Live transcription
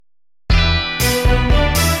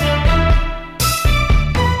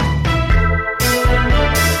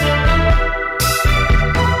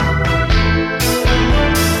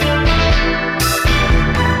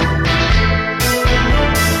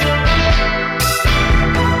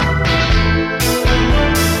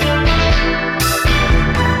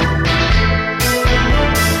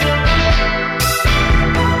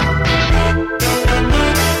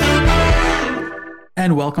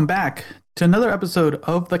welcome back to another episode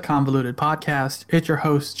of the Convoluted Podcast. It's your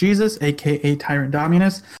host, Jesus, aka Tyrant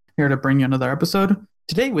Dominus, here to bring you another episode.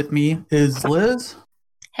 Today with me is Liz.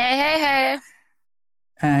 Hey.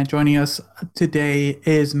 And joining us today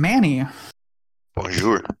is Manny.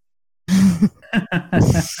 Bonjour.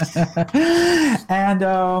 And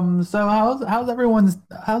so how's everyone's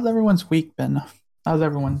week been? How's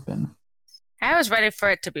everyone's been? I was ready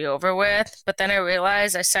for it to be over with, but then I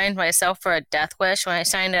realized I signed myself for a death wish when I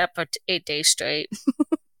signed up for 8 days straight.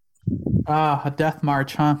 A death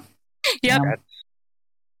march, huh? Yep.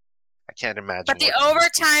 I can't imagine. But the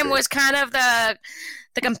overtime was kind of the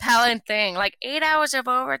compelling thing. Like 8 hours of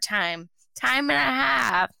overtime, time and a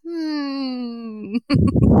half. You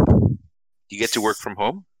get to work from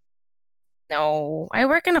home? No, I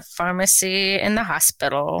work in a pharmacy in the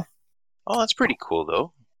hospital. Oh, that's pretty cool,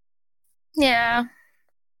 though. Yeah.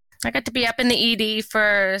 I got to be up in the ED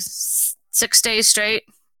for 6 days straight.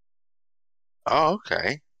 Oh,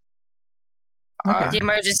 okay. The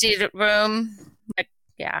emergency room.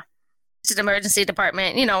 Yeah. It's an emergency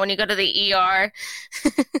department. You know, when you go to the ER.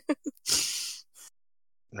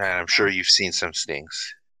 Man, I'm sure you've seen some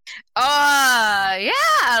things. Yeah,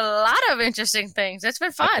 a lot of interesting things. It's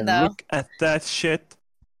been fun, though. Look at that shit.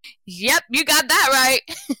 Yep, you got that right.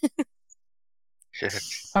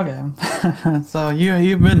 Okay. So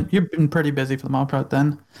you've been pretty busy for the most part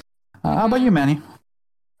then. How about you, Manny?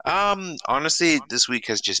 Honestly, this week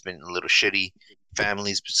has just been a little shitty.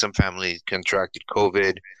 Some families contracted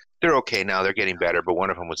COVID. They're okay now. They're getting better, but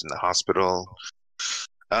one of them was in the hospital.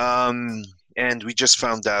 And we just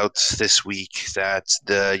found out this week that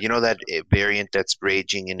that variant that's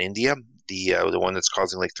raging in India, the one that's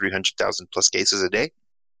causing like 300,000 plus cases a day.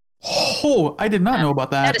 Oh, I did not know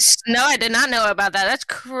about that. No, I did not know about that. That's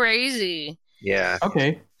crazy. Yeah.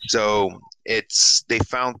 Okay. So they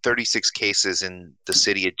found 36 cases in the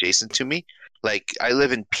city adjacent to me. Like, I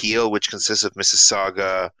live in Peel, which consists of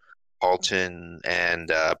Mississauga, Halton,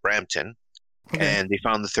 and Brampton. Okay. And they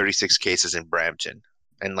found the 36 cases in Brampton.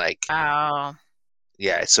 And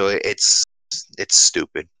yeah, so it's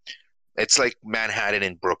stupid. It's like Manhattan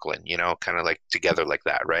and Brooklyn, kind of like together like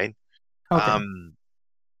that, right? Okay.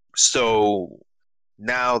 So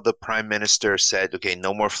now the prime minister said, okay,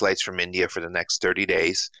 no more flights from India for the next 30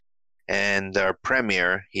 days. And our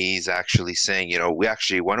premier, he's actually saying, why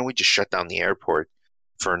don't we just shut down the airport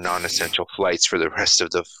for non-essential flights for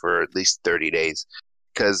for at least 30 days?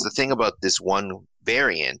 Because the thing about this one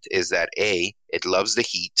variant is that A, it loves the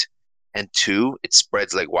heat, and 2, it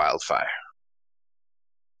spreads like wildfire.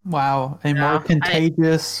 Wow, a more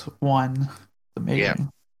contagious one. Amazing. Yeah.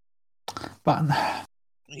 But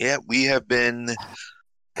yeah, we have been,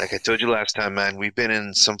 like I told you last time, man, we've been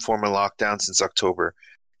in some form of lockdown since October.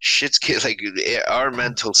 Like, our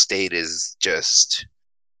mental state is just,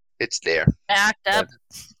 it's there. Backed up.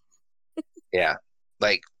 Yeah.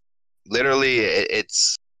 Like, literally,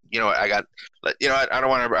 it's, I don't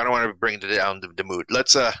want to bring down the mood.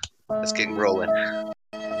 Let's get rolling.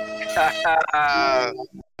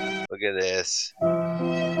 Look at this.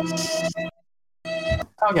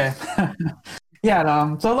 Okay.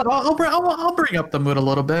 Yeah, so I'll bring up the mood a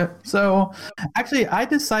little bit. So, actually, I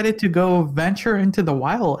decided to go venture into the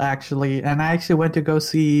wild, actually, and I actually went to go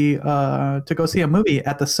see a movie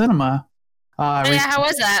at the cinema. Yeah, how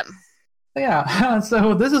was that? Yeah,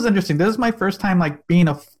 so this is interesting. This is my first time like being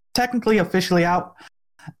technically officially out.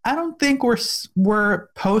 I don't think we're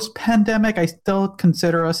post-pandemic. I still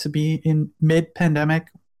consider us to be in mid-pandemic,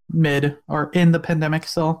 or in the pandemic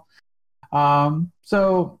still.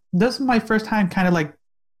 So this is my first time kind of like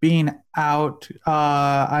being out.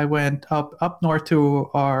 I went up north to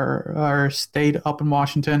our state up in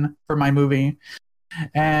Washington for my movie,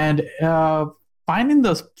 and finding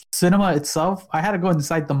the cinema itself, I had to go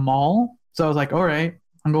inside the mall. So I was like, all right,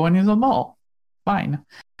 I'm going into the mall. Fine.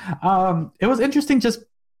 It was interesting just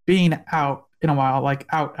being out in a while, like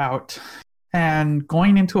out, and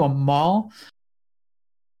going into a mall.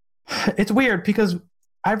 It's weird because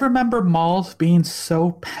I remember malls being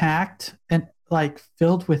so packed and like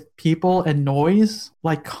filled with people and noise,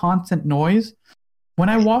 like constant noise. When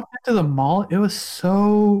I walked into the mall, it was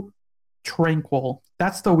so tranquil.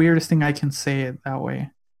 That's the weirdest thing I can say it that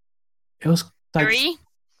way. It was like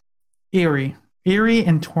eerie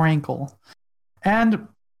and tranquil. And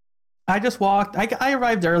I just walked. I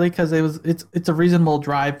arrived early because it's a reasonable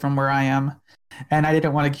drive from where I am, and I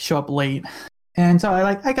didn't want to show up late. And so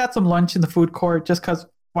I got some lunch in the food court just because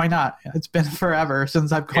why not? It's been forever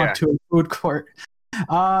since I've gone to a food court.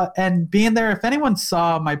 And being there, if anyone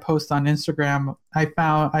saw my post on Instagram,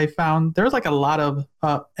 I found there was like a lot of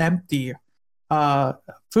empty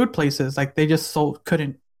food places. Like they just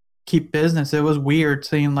couldn't keep business. It was weird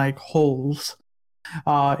seeing like holes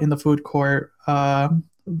in the food court. A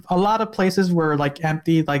lot of places were like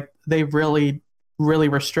empty. Like they really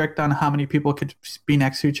restrict on how many people could be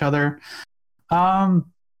next to each other.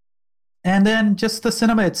 And then just the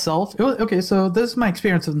cinema itself. Okay, so this is my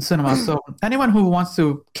experience in cinema. So anyone who wants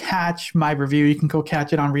to catch my review, you can go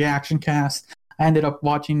catch it on Reaction Cast. I ended up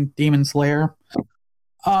watching Demon Slayer.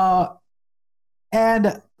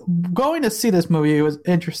 And going to see this movie was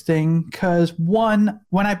interesting because one,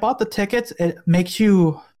 when I bought the tickets, it makes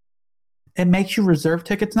you reserve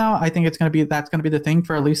tickets now. I think that's going to be the thing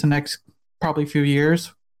for at least the next probably few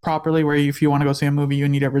years properly, where if you want to go see a movie, you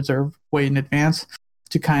need to reserve way in advance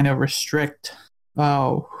to kind of restrict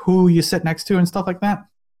who you sit next to and stuff like that.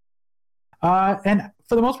 And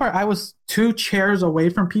for the most part, I was 2 chairs away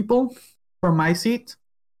from people from my seat,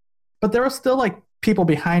 but there was still like people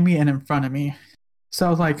behind me and in front of me. So I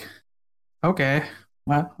was like, okay,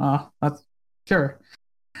 well, that's sure.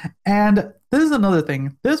 And this is another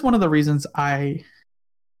thing. This is one of the reasons I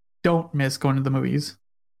don't miss going to the movies,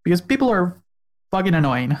 because people are fucking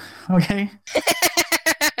annoying. Okay.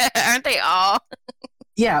 Aren't they all?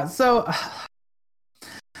 Yeah, so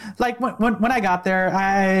like when I got there,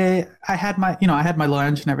 I had my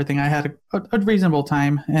lunch and everything. I had a reasonable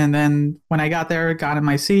time, and then when I got there, got in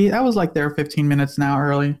my seat. I was like there 15 minutes an hour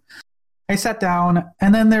early. I sat down,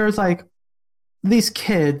 and then there was like these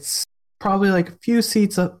kids, probably like a few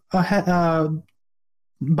seats ahead,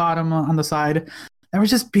 bottom on the side. They were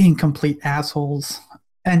just being complete assholes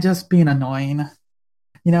and just being annoying.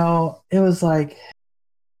 You know, it was like,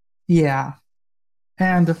 yeah.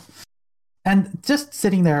 And just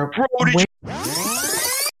sitting there.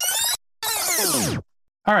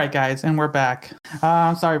 All right, guys, and we're back.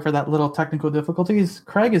 I'm sorry for that little technical difficulties.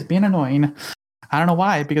 Craig is being annoying. I don't know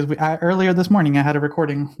why, because earlier this morning I had a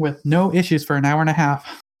recording with no issues for an hour and a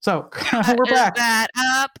half. So we're back. That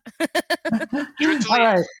up. All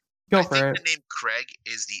right, go for it. The name Craig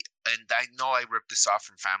is and I know I ripped this off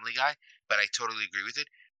from Family Guy, but I totally agree with it.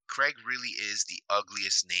 Craig really is the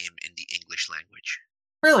ugliest name in the English language.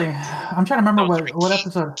 Really? I'm trying to remember what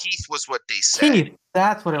episode. Keith was what they said. Keith,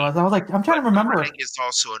 that's what it was. I was like, I'm trying to remember. Craig is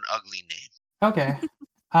also an ugly name. Okay.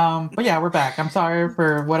 But yeah, we're back. I'm sorry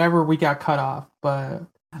for whatever we got cut off, but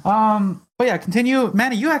yeah, continue.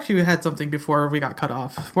 Manny, you actually had something before we got cut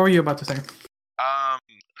off. What were you about to say?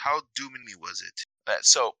 How doomy was it?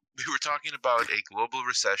 So we were talking about a global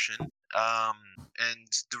recession, and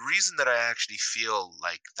the reason that I actually feel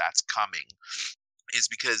like that's coming is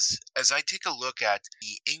because as I take a look at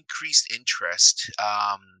the increased interest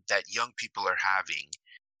that young people are having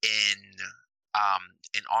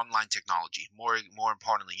in online technology, more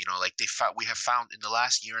importantly, you know, like we have found in the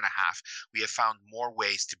last year and a half, we have found more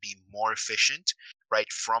ways to be more efficient, right,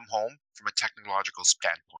 from home, from a technological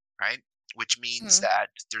standpoint, right? Which means that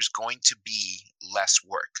there's going to be less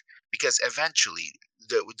work, because eventually,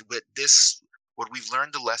 what we've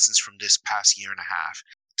learned the lessons from this past year and a half,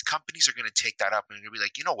 companies are going to take that up and they're going to be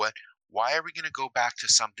like, you know what? Why are we going to go back to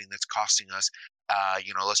something that's costing us,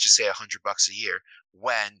 let's just say $100 a year,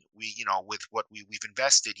 when we, with what we've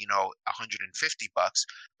invested, $150,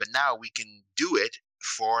 but now we can do it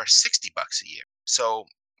for $60 a year. So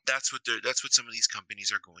that's what some of these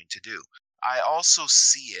companies are going to do. I also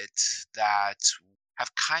see it that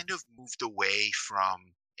have kind of moved away from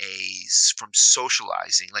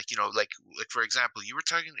socializing, like for example, you were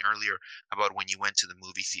talking earlier about when you went to the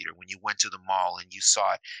movie theater, when you went to the mall and you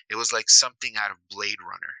saw it was like something out of Blade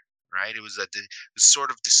Runner, right? It was sort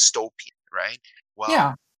of dystopian, right? Well,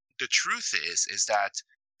 yeah. The truth is that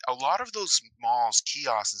a lot of those malls,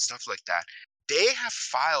 kiosks and stuff like that, they have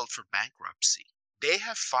filed for bankruptcy. They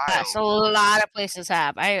have filed. Yes, a lot of places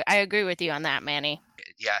have. I agree with you on that, Manny.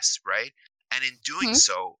 Yes, right? And in doing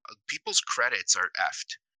so, people's credits are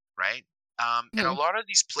effed, right? And a lot of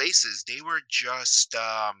these places, they were just,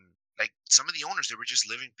 like some of the owners, they were just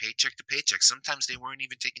living paycheck to paycheck. Sometimes they weren't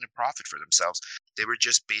even taking a profit for themselves. They were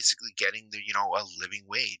just basically getting a living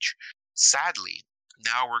wage. Sadly,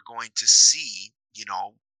 now we're going to see,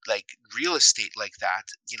 like real estate like that,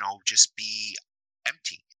 just be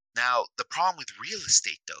empty. Now, the problem with real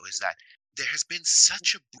estate, though, is that there has been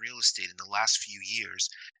such a real estate in the last few years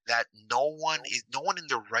that no one in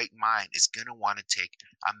their right mind is going to want to take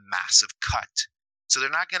a massive cut. So they're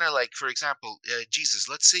not going to, like, for example, Jesus,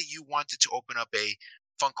 let's say you wanted to open up a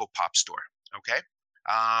Funko Pop store, okay?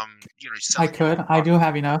 I do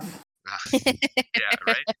have enough. Yeah,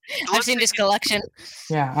 right? So I've seen this collection.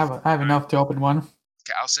 Yeah, I have enough to open one.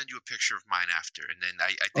 Okay, I'll send you a picture of mine after, and then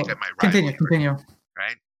I think I might rival continue.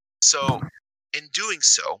 Right? So in doing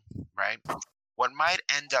so, right, what might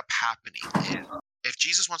end up happening is if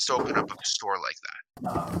Jesus wants to open up a store like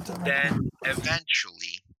that, then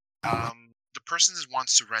eventually the person that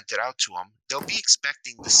wants to rent it out to them, they'll be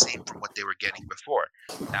expecting the same from what they were getting before.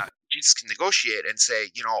 Now, Jesus can negotiate and say,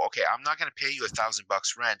 okay, I'm not going to pay you $1,000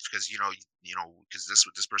 rent because because this is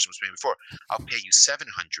what this person was paying before. I'll pay you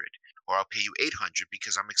 700, or I'll pay you 800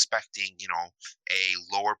 because I'm expecting a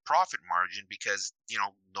lower profit margin because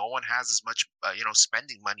no one has as much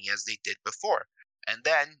spending money as they did before. And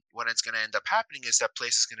then what it's going to end up happening is that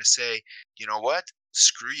place is going to say, you know what?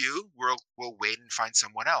 Screw you. We'll wait and find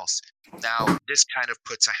someone else. Now, this kind of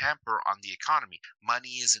puts a hamper on the economy.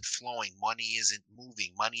 Money isn't flowing. Money isn't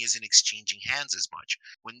moving. Money isn't exchanging hands as much.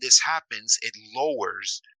 When this happens, it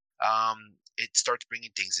lowers. It starts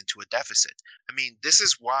bringing things into a deficit. I mean, this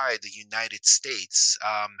is why the United States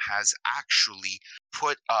has actually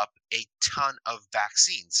put up a ton of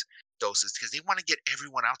vaccines doses because they want to get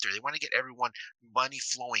everyone out there. They want to get everyone money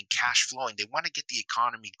flowing, cash flowing. They want to get the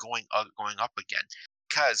economy going up again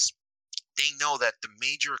because they know that the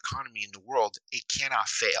major economy in the world, it cannot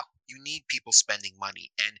fail. You need people spending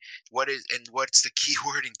money. And what's the key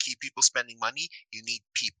word in key people spending money? You need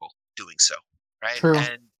people doing so, right? True.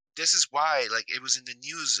 And this is why, it was in the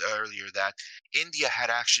news earlier that India had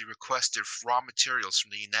actually requested raw materials from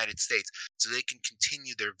the United States so they can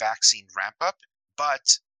continue their vaccine ramp up, but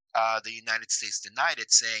the United States denied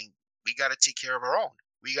it, saying we got to take care of our own.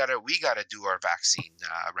 We gotta do our vaccine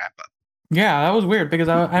wrap up. Yeah, that was weird because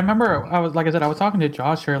I remember I was talking to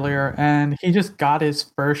Josh earlier, and he just got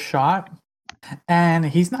his first shot, and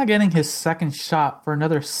he's not getting his second shot for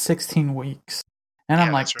another 16 weeks. And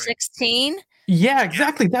I'm like, 16? Yeah,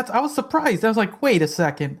 exactly. I was surprised. I was like, wait a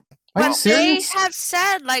second. Are you serious? They have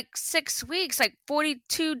said 6 weeks,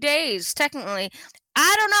 42 days technically.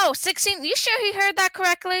 I don't know. 16. You sure he heard that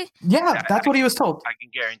correctly? Yeah, that's what he was told. I can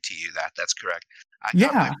guarantee you that. That's correct. I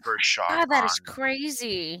got my first shot. God, that is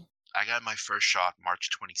crazy. I got my first shot March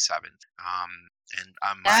 27th. And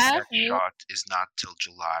my next shot is not till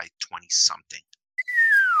July 20-something.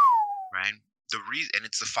 Right? And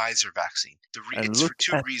it's the Pfizer vaccine. It's for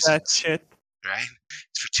two reasons. That shit. Right?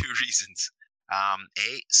 It's for two reasons.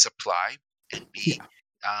 A, supply, and B,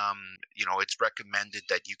 it's recommended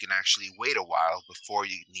that you can actually wait a while before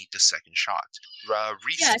you need the second shot.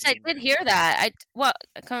 Yes, I did hear that.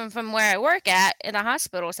 Coming from where I work at in a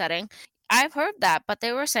hospital setting, I've heard that, but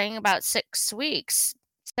they were saying about 6 weeks.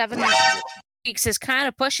 7 weeks is kind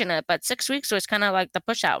of pushing it, but 6 weeks was kind of like the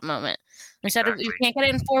push out moment. Instead of you can't get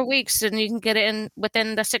it in 4 weeks, then you can get it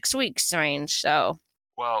within the 6 weeks range. So,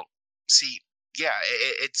 well, see. Yeah,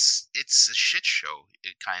 it's a shit show.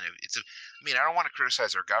 I don't want to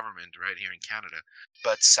criticize our government right here in Canada,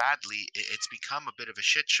 but sadly, it's become a bit of a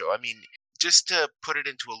shit show. I mean, just to put it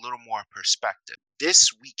into a little more perspective,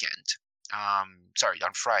 this weekend,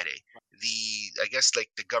 on Friday,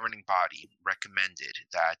 the governing body recommended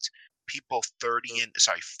that people 40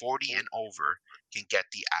 and over can get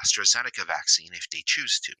the AstraZeneca vaccine if they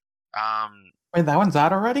choose to. Wait, that one's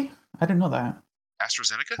out already? I didn't know that.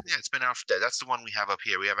 AstraZeneca? Yeah, it's been out. That's the one we have up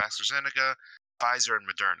here. We have AstraZeneca, Pfizer, and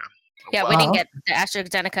Moderna. Yeah, we didn't get the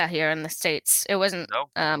AstraZeneca here in the States. It wasn't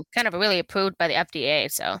kind of really approved by the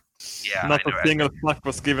FDA, so. Yeah, not a single fuck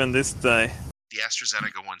was given this day. The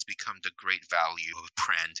AstraZeneca one's become the great value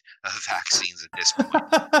brand of vaccines at this point,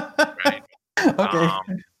 right? Okay,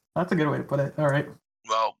 that's a good way to put it. All right.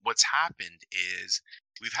 Well, what's happened is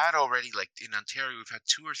we've had already, in Ontario, we've had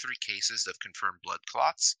 2 or 3 cases of confirmed blood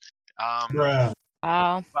clots.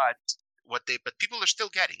 But people are still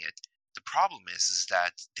getting it. The problem is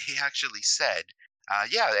that they actually said,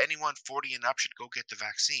 anyone 40 and up should go get the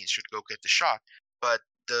vaccine, should go get the shot. But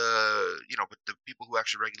the people who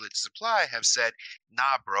actually regulate the supply have said,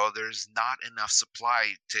 nah, bro, there's not enough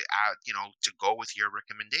supply to to go with your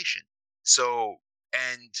recommendation. So,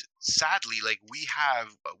 and sadly, we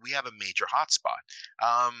have a major hotspot.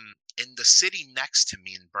 In the city next to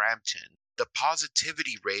me in Brampton, the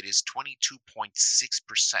positivity rate is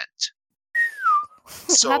 22.6%.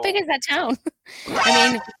 So, how big is that town?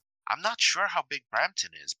 I mean, I'm not sure how big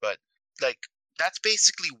Brampton is, but that's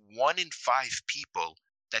basically 1 in 5 people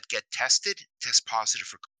that get tested test positive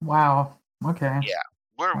for COVID. Wow. Okay. Yeah,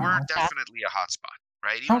 we're definitely a hotspot,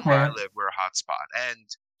 right? Even where I live, we're a hotspot.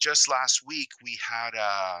 And just last week,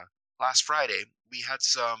 last Friday, we had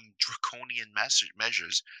some draconian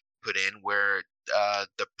measures put in where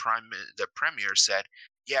the premier said,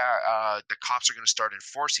 the cops are going to start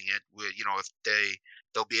enforcing it. If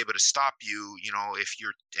they'll be able to stop you, if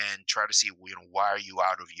you're, and try to see, why are you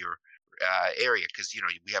out of your area? Because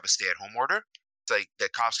we have a stay-at-home order. It's the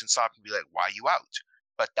cops can stop and be like, why are you out?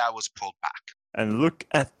 But that was pulled back. And look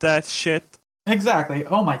at that shit. Exactly.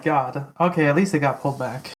 Oh my god. Okay, at least it got pulled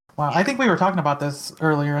back. Wow. I think we were talking about this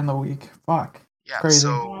earlier in the week. Fuck. Yeah. Crazy.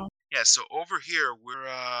 So over here we're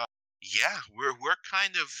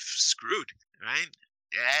kind of screwed, right?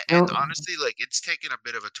 And honestly, like it's taken a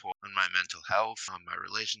bit of a toll on my mental health, on my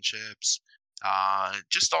relationships,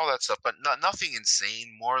 just all that stuff. But nothing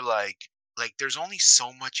insane. More like there's only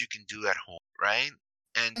so much you can do at home, right?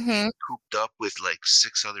 And being cooped up with like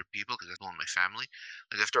 6 other people because that's all in my family.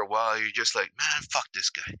 Like after a while, you're just like, man, fuck this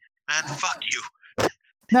guy, man, fuck you.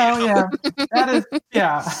 No, yeah, that is,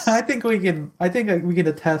 yeah. I think we can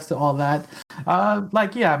attest to all that.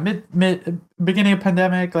 Like, yeah, mid beginning of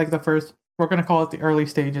pandemic, like we're gonna call it the early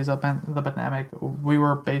stages of the pandemic. We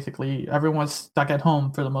were basically everyone was stuck at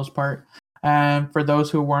home for the most part, and for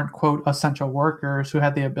those who weren't quote essential workers who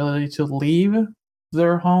had the ability to leave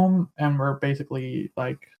their home and were basically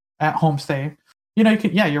like at home stay.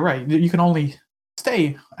 You're right. You can only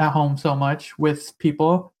stay at home so much with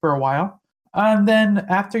people for a while. And then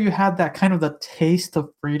after you had that kind of the taste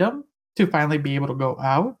of freedom to finally be able to go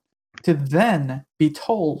out, to then be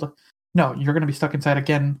told, no, you're going to be stuck inside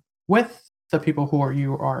again with the people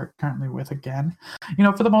you are currently with again.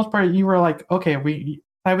 For the most part, you were like, okay,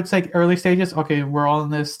 I would say early stages, okay, we're all in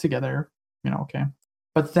this together, okay.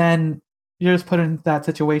 But then you're just put in that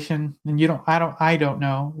situation and I don't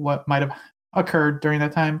know what might have occurred during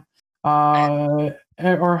that time. Go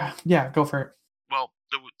for it. Well,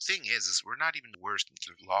 the thing is we're not even the worst in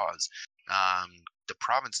terms of laws. The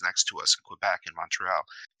province next to us in Quebec and Montreal,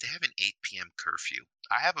 they have an 8 p.m. curfew.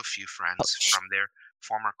 I have a few friends from there,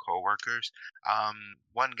 former coworkers.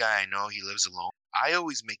 One guy I know, he lives alone. I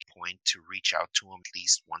always make a point to reach out to him at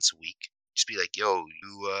least once a week. Just be like, yo,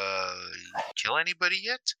 you kill anybody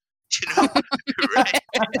yet? Right? Right?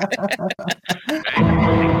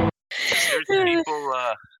 There's people,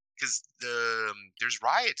 because there's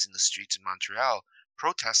riots in the streets in Montreal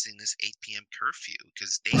protesting this 8 p.m. curfew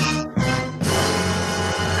because they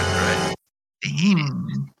hate it,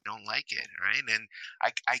 don't like it, right? And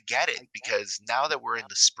I get it because now that we're in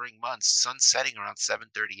the spring months, sun's setting around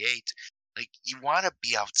 7:38. Like you want to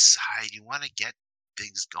be outside, you want to get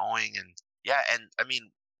things going, and I mean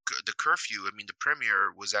the curfew. I mean the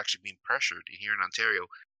premier was actually being pressured here in Ontario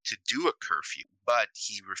to do a curfew, but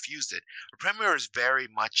he refused it. The premier is very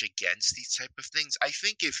much against these type of things. I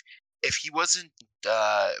think if he wasn't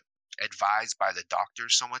advised by the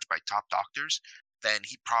doctors so much, by top doctors, then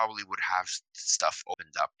he probably would have stuff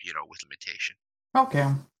opened up, with limitation.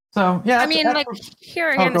 Okay. So yeah, I mean, like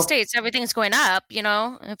here in the States, everything's going up. I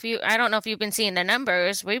don't know if you've been seeing the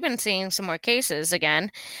numbers. We've been seeing some more cases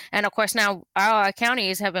again, and of course now our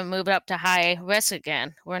counties have been moved up to high risk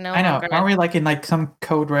again. We're no longer. Aren't we like in like some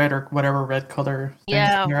code red or whatever red color?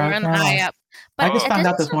 Yeah, we're in the high up. But I just found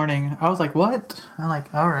out this morning. I was like, what? I'm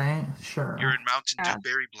like, all right, sure. You're in Mountain Dew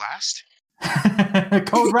Berry Blast?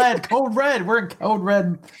 Code red. We're in code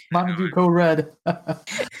red. Mountain Dew code red. But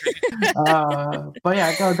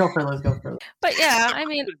yeah, go for it. Let's go for it. But yeah, I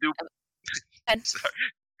mean, sorry.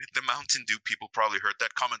 The Mountain Dew people probably heard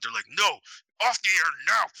that comment. They're like, no, off the air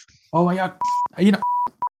now. Oh my god.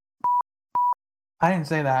 I didn't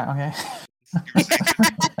say that, okay?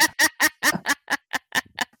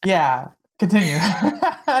 Yeah. Continue.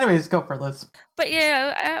 Anyways, go for it, Liz. But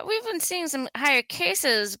yeah, we've been seeing some higher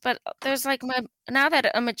cases, but there's like now that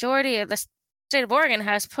a majority of the state of Oregon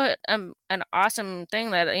has put an awesome thing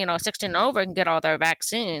that 16 and over can get all their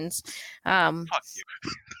vaccines. Fuck you.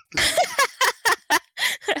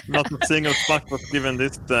 Not a single fuck was given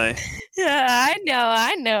this day. Yeah,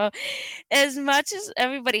 I know. As much as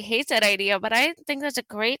everybody hates that idea, but I think that's a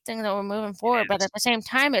great thing that we're moving forward. But at the same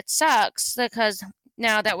time, it sucks because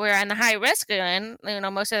now that we're in the high risk again,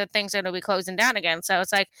 most of the things are going to be closing down again. So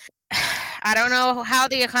it's like, I don't know how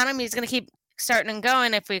the economy is going to keep starting and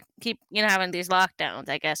going if we keep, having these lockdowns,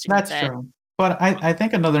 I guess you could say. That's true. But I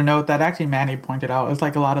think another note that actually Manny pointed out is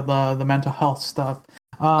like a lot of the mental health stuff.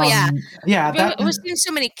 Yeah. We've seen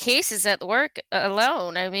so many cases at work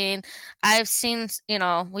alone. I mean, I've seen,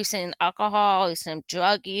 we've seen alcohol, we've seen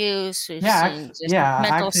drug use, we've seen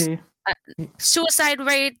mental suicide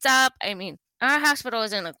rates up. I mean, our hospital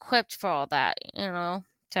isn't equipped for all that,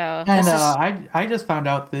 So, and I just found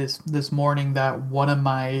out this morning that one of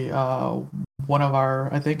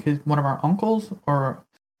our uncles or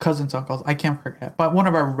cousins' uncles, I can't forget, but one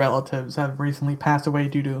of our relatives have recently passed away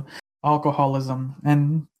due to alcoholism,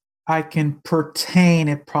 and I can pertain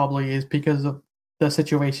it probably is because of the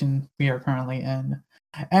situation we are currently in.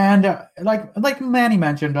 And like Manny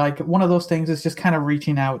mentioned, like one of those things is just kind of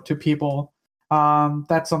reaching out to people.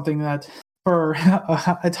 That's something that for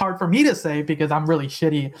it's hard for me to say because I'm really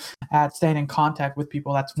shitty at staying in contact with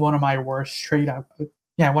people. That's one of my worst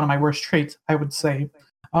one of my worst traits, I would say.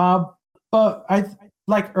 But I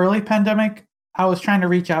like early pandemic, I was trying to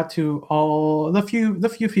reach out to all the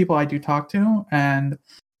few people I do talk to, and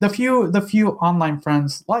the few online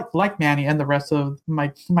friends like Manny and the rest of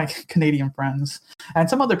my Canadian friends and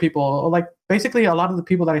some other people. Like basically a lot of the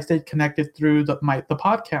people that I stayed connected through the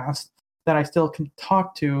podcast that I still can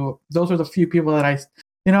talk to. Those are the few people that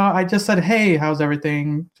I just said, hey, how's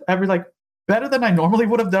everything? Better than I normally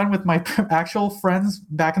would have done with my actual friends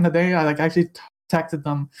back in the day. I actually texted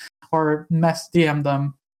them or DM'd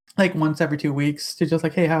them like once every 2 weeks to just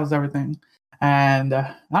like, hey, how's everything? And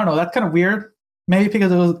I don't know, that's kind of weird. Maybe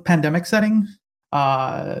because it was a pandemic setting.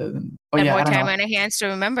 And more time on our hands to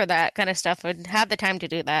remember that kind of stuff and have the time to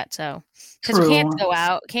do that. So, because we can't go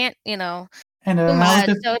out, and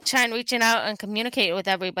so trying reaching out and communicate with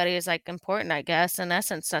everybody is like important, I guess. In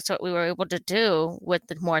essence, that's what we were able to do with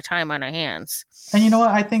the more time on our hands. And you know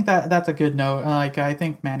what? I think that's a good note. Like I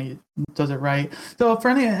think Manny does it right. So for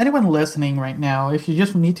anyone listening right now, if you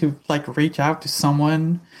just need to like reach out to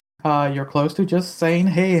someone you're close to, just saying,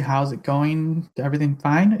 hey, how's it going? Everything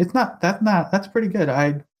fine? That's pretty good.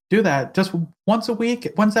 I do that just once a week,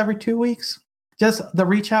 once every 2 weeks. Just the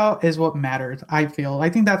reach out is what matters, I feel. I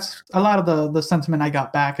think that's a lot of the sentiment I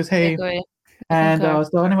got back is, hey, and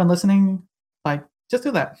so anyone listening, like, just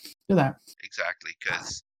do that. Exactly,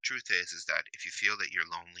 because truth is that if you feel that you're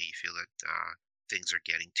lonely, you feel that things are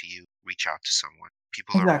getting to you, reach out to someone.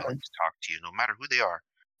 People are willing to talk to you, no matter who they are.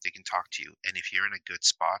 They can talk to you. And if you're in a good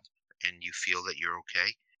spot and you feel that you're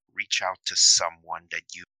okay, reach out to someone that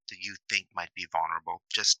you think might be vulnerable.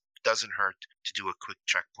 Just doesn't hurt to do a quick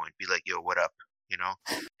checkpoint. Be like, yo, what up? You know,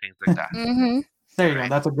 things like that. Mm-hmm. There you go.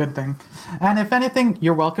 That's a good thing. And if anything,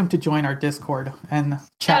 you're welcome to join our Discord and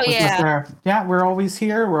chat with us there. Yeah, we're always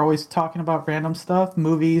here. We're always talking about random stuff,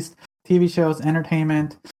 movies, TV shows,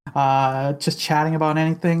 entertainment, just chatting about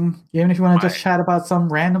anything. Even if you want to just chat about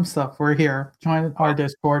some random stuff, we're here. Join our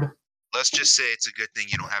Discord. Let's just say it's a good thing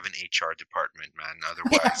you don't have an HR department, man.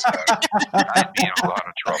 Otherwise, I'd be in a lot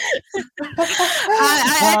of trouble.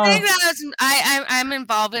 I think that I'm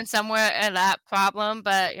involved in somewhere in that problem,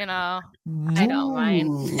 but I don't mind.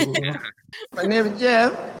 My name is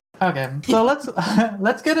Jeff. Okay, so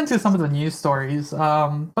let's get into some of the news stories.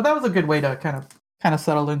 But that was a good way to kind of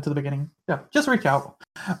settle into the beginning. Yeah, just reach out.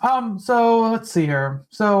 So let's see here.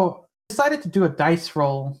 So decided to do a dice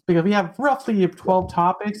roll because we have roughly 12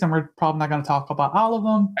 topics and we're probably not going to talk about all of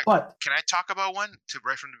them, but can I talk about one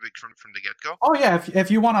right from the get-go? Oh yeah,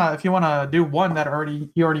 if you want to do one that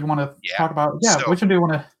you already want to talk about, which one do you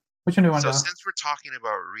want to So since we're talking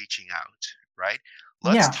about reaching out, right,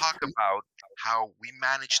 let's talk about how we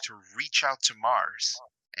managed to reach out to Mars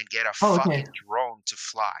and get a fucking drone to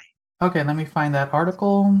fly. Okay, let me find that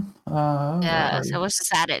article. I was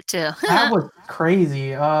just at it too. That was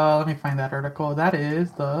crazy. Let me find that article. That is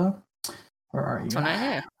where are you?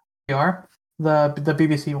 Here. You are the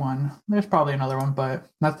BBC one. There's probably another one, but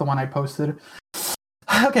that's the one I posted.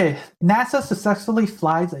 Okay, NASA successfully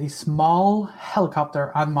flies a small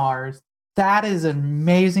helicopter on Mars. That is an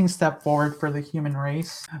amazing step forward for the human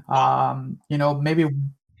race. Maybe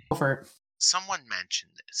go for it. Someone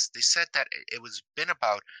mentioned this. They said that it was been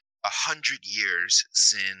about 100 years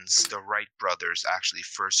since the Wright brothers actually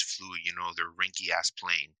first flew, their rinky ass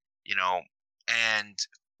plane, and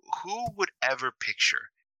who would ever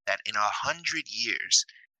picture that in 100 years,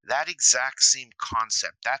 that exact same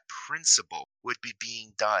concept, that principle would be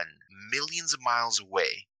being done millions of miles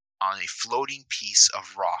away on a floating piece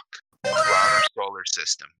of rock around our solar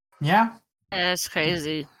system. Yeah. That's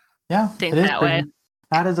crazy. Yeah. Think that way.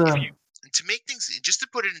 That is to make things, just to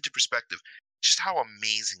put it into perspective, just how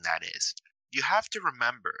amazing that is. You have to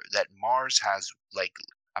remember that Mars has like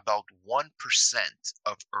about 1%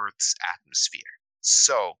 of Earth's atmosphere.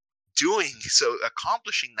 So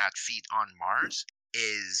accomplishing that feat on Mars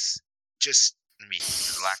is just,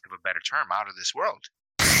 for lack of a better term, out of this world.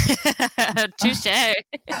 Touché.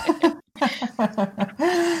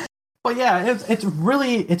 But yeah,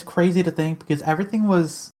 it's crazy to think because everything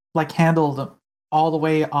was like handled all the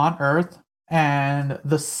way on Earth. And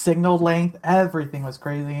the signal length, everything was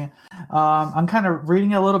crazy. I'm kind of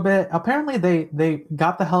reading a little bit. Apparently, they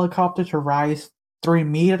got the helicopter to rise 3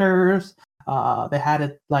 meters. They had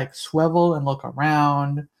it like swivel and look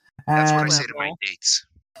around. That's what I say to my dates.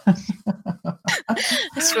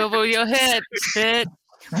 Swivel your head, bitch.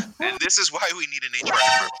 And this is why we need an HR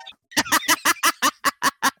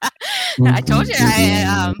department. I told you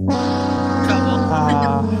I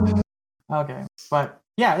trouble. Okay, but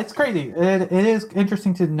yeah, it's crazy. It is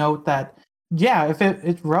interesting to note that yeah, if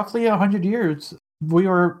it's roughly 100 years, we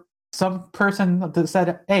were some person that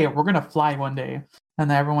said, "Hey, we're gonna fly one day,"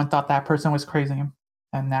 and everyone thought that person was crazy.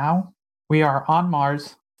 And now we are on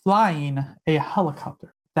Mars flying a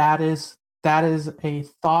helicopter. That is a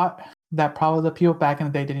thought that probably the people back in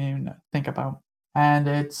the day didn't even think about, and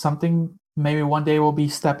it's something maybe one day we'll be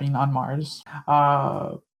stepping on Mars.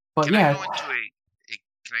 But Can yeah, I go into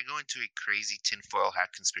can I go into a crazy tinfoil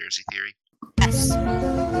hat conspiracy theory? Yes.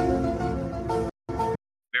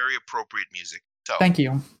 Very appropriate music. So, thank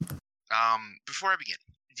you. before I begin,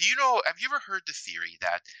 have you ever heard the theory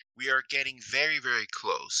that we are getting very, very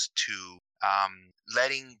close to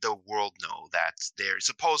letting the world know that they're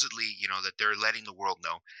supposedly, that they're letting the world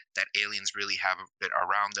know that aliens really have been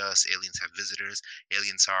around us, aliens have visited us,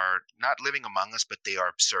 aliens are not living among us, but they are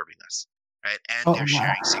observing us, right? And Oh, they're wow.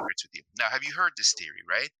 sharing secrets with you. Now, have you heard this theory,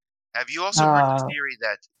 right? Have you also heard the Uh, theory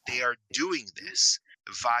that they are doing this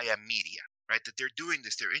via media? Right, that they're doing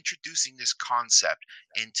this, they're introducing this concept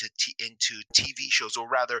into TV shows, or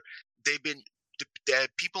rather, they've been the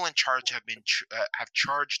people in charge have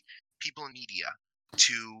charged people in media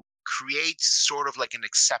to create sort of like an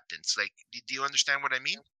acceptance. Like, do you understand what I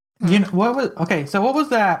mean? You know, what was okay? So what was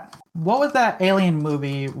that? What was that alien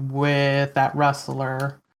movie with that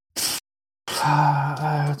wrestler?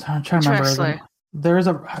 I'm trying to Which remember. wrestler? There's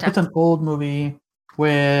it's an old movie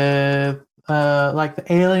with like the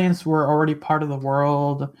aliens were already part of the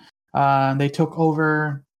world. They took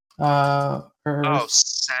over Oh, Earth.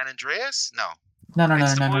 San Andreas? No, No, no, no,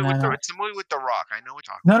 it's the no, no, movie no, with no. it's the movie with the Rock. I know what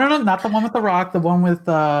you're talking No, about. no, no, not the one with the Rock. The one with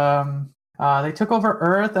they took over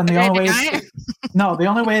Earth, and the Andre only the way Giant? no, the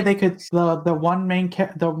only way they could the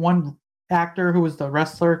one actor who was the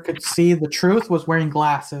wrestler could see the truth was wearing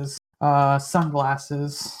glasses,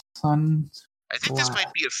 sunglasses, I think this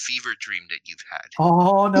might be a fever dream that you've had.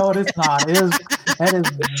 Oh no, it is not. It is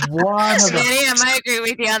one of the. Manny, I might agree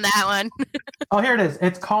with you on that one. Oh, here it is.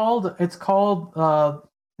 It's called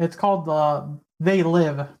They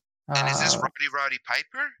Live. And is this Roddy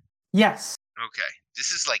Piper? Yes. Okay,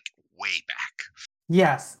 this is like way back.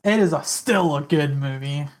 Yes, it is still a good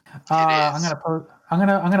movie. I'm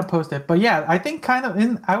gonna post it. But yeah, I think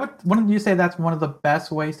wouldn't you say that's one of the best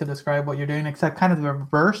ways to describe what you're doing, except kind of the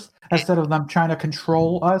reverse. Instead of them trying to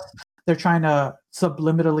control us, they're trying to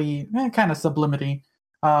subliminally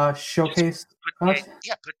showcase us.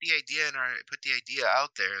 Put the idea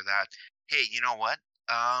out there that, hey, you know what?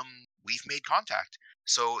 We've made contact.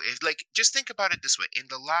 So just think about it this way. And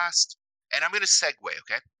I'm gonna segue,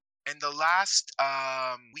 okay? In the last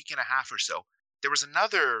week and a half or so, there was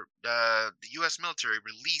the U.S. military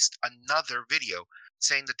released another video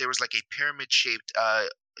saying that there was like a pyramid-shaped,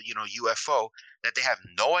 UFO that they have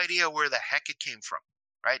no idea where the heck it came from,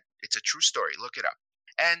 right? It's a true story. Look it up.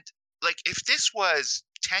 And if this was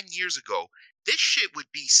 10 years ago, this shit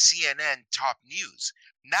would be CNN top news.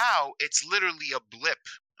 Now it's literally a blip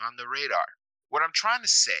on the radar. What I'm trying to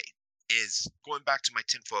say is, going back to my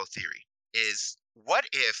tinfoil theory, is what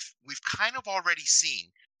if we've kind of already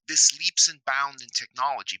seen this leaps and bounds in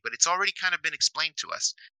technology, but it's already kind of been explained to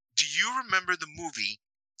us. Do you remember the movie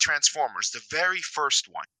Transformers, the very first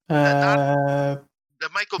one? The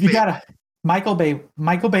Michael Bay. You got it. Michael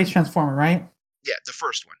Bay's Transformer, right? Yeah, the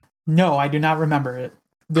first one. No, I do not remember it.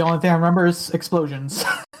 The only thing I remember is explosions.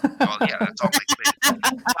 Well, yeah, that's all Michael Bay.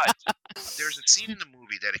 But there's a scene in the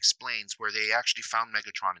movie that explains where they actually found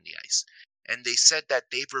Megatron in the ice. And they said that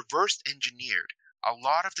they've reverse engineered a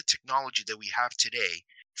lot of the technology that we have today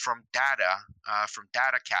from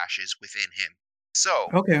data caches within him. So,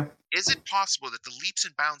 okay, is it possible that the leaps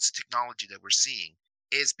and bounds of technology that we're seeing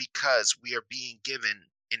is because we are being given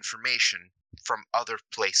information from other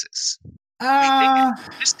places?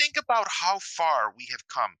 Just think about how far we have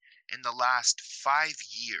come in the last 5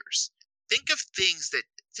 years. Think of things that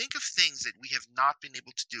we have not been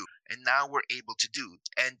able to do, and now we're able to do.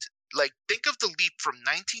 And think of the leap from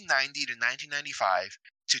 1990 to 1995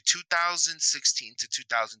 to 2016 to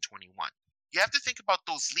 2021. You have to think about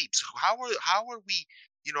those leaps. How are we,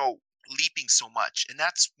 leaping so much? And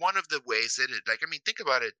that's one of the ways that think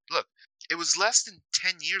about it. Look, it was less than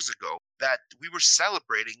 10 years ago that we were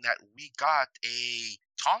celebrating that we got a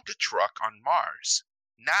Tonka truck on Mars.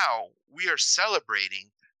 Now we are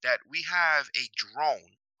celebrating that we have a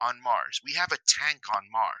drone on Mars. We have a tank on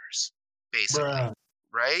Mars, basically. Bruh.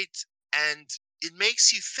 Right? And it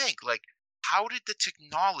makes you think, how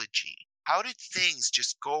did things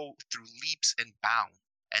just go through leaps and bounds?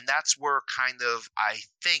 And that's where kind of, I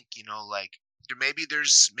think, maybe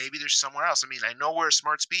there's somewhere else. I mean, I know we're a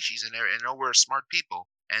smart species, and I know we're smart people,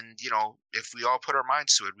 and if we all put our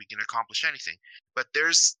minds to it, we can accomplish anything. But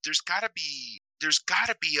there's got to be there's got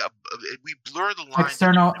to be we blur the line.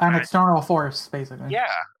 External force, basically. Yeah,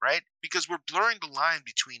 right. Because we're blurring the line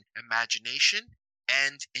between imagination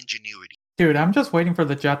and ingenuity. Dude, I'm just waiting for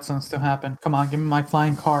the Jetsons to happen. Come on, give me my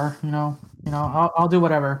flying car. I'll do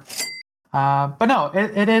whatever. But no,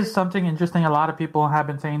 it is something interesting. A lot of people have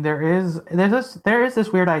been saying there is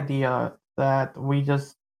this weird idea that we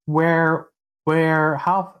just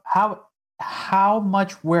how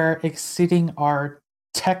much we're exceeding our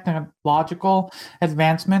technological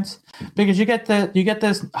advancements, because you get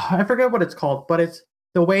this, I forget what it's called, but it's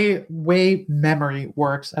the way memory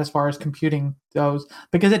works as far as computing goes,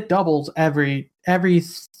 because it doubles every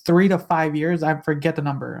 3 to 5 years. I forget the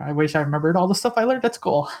number. I wish I remembered all the stuff I learned at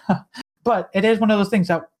school. But it is one of those things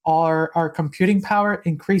that our computing power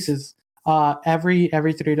increases every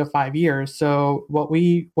 3 to 5 years. So what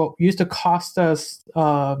used to cost us,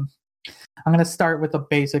 I'm going to start with the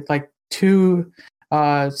basic, like 32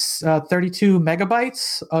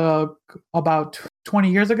 megabytes about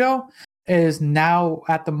 20 years ago, is now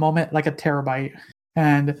at the moment like a terabyte,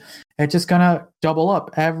 and it's just gonna double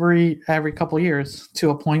up every couple of years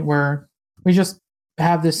to a point where we just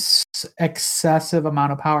have this excessive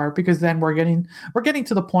amount of power, because then we're getting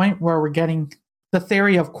to the point where we're getting the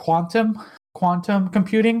theory of quantum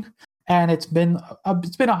computing, and it's been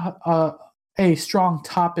a strong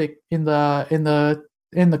topic in the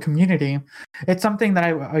community. It's something that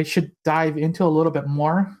I should dive into a little bit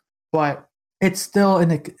more, but it's still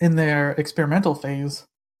in their experimental phase.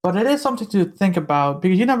 But it is something to think about,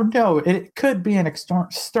 because you never know. It could be an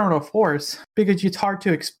external force, because it's hard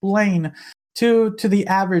to explain to the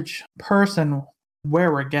average person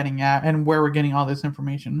where we're getting at and where we're getting all this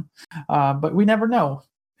information. But we never know.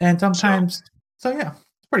 And sometimes, so yeah,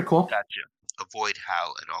 it's pretty cool. Gotcha. Avoid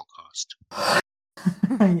Hal at all cost.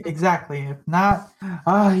 Exactly. If not,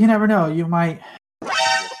 you never know. You might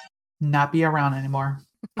not be around anymore.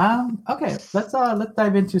 Okay, let's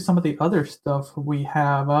dive into some of the other stuff we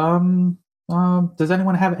have. Does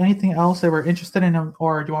anyone have anything else they were interested in,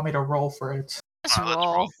 or do you want me to roll for it? Let's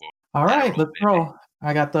roll. All right, let's roll.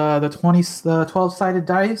 I got the 12-sided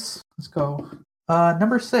dice. Let's go.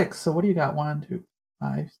 Number 6. So what do you got? 1, 2,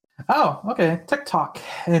 5. Oh, okay. TikTok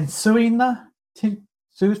and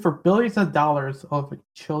sues for billions of dollars of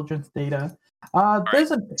children's data. So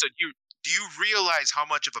do you realize how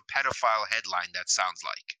much of a pedophile headline that sounds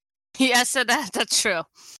like? Yes, so that's true.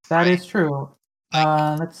 That is true.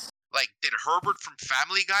 Did Herbert from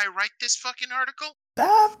Family Guy write this fucking article?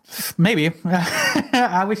 Maybe.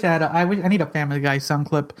 I need a Family Guy sound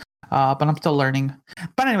clip, but I'm still learning.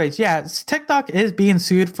 But anyways, yeah, TikTok is being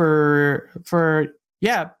sued for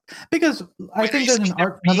because I think there's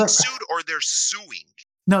being sued or they're suing.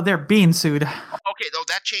 No, they're being sued. Okay, though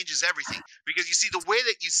that changes everything, because you see, the way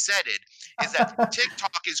that you said it is that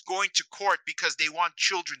TikTok is going to court because they want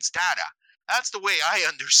children's data. That's the way I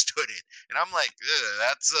understood it, and I'm like,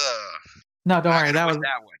 that's No, don't worry. That was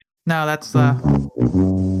that one. No, that's that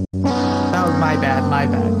was my bad.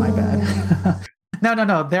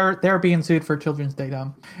 No. They're being sued for children's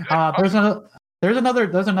data. There's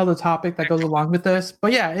another topic that goes along with this,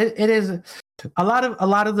 but yeah, it is. A lot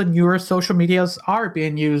of the newer social medias are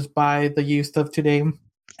being used by the youth of today,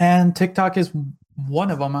 and TikTok is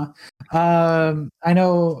one of them. I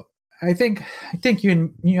know. I think you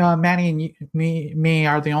and Manny and me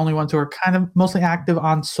are the only ones who are kind of mostly active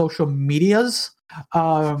on social medias.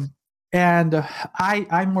 And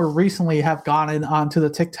I more recently have gotten onto the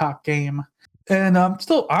TikTok game, and I'm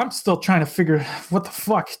still trying to figure what the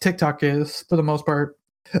fuck TikTok is for the most part.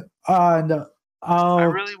 I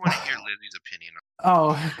really want to hear Lizzie's opinion.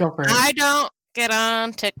 Oh, go for it. I don't get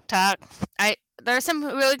on TikTok. There's some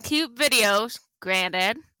really cute videos,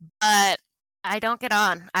 granted, but I don't get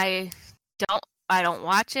on. I don't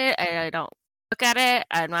watch it. I don't look at it.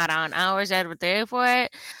 I'm not on hours every day for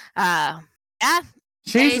it. Yeah.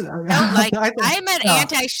 I'm an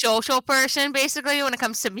antisocial person, basically, when it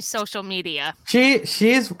comes to social media.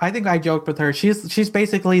 She's. I think I joked with her. She's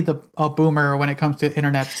basically a boomer when it comes to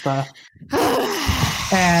internet stuff.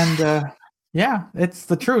 And yeah, it's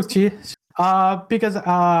the truth. Because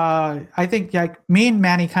I think me and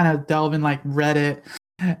Manny kind of delve in Reddit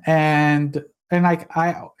and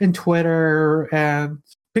in Twitter and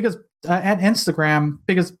Instagram,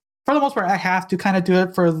 because for the most part I have to kind of do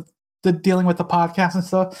it for the dealing with the podcast and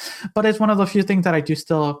stuff, but it's one of the few things that I do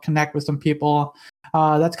still connect with some people.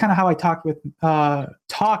 That's kind of how I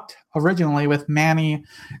talked originally with Manny,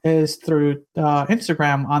 is through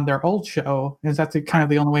Instagram on their old show. Is that's kind of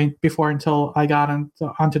the only way until I got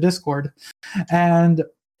onto Discord. And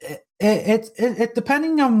it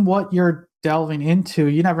depending on what you're delving into,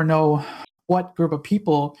 you never know what group of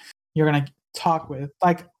people you're gonna talk with.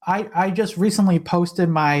 Like I just recently posted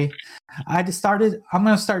I'm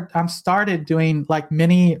started doing like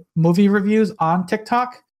mini movie reviews on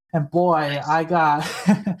TikTok, and boy, I got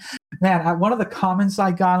one of the comments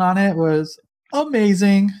I got on it was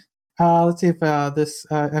amazing. Let's see if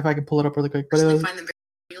if I can pull it up really quick. But it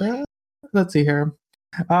was, let's see here.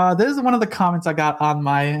 This is one of the comments I got on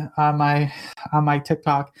my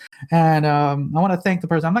TikTok, and I want to thank the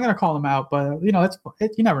person. I'm not going to call them out, but you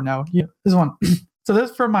never know. This one. So this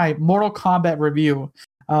is for my Mortal Kombat review.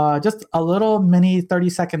 Just a little mini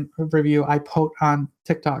 30-second review I put on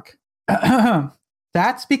TikTok.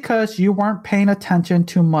 That's because you weren't paying attention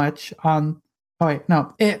too much on. Oh wait,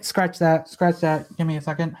 no. Scratch that. Give me a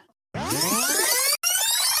second.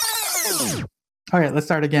 Okay, let's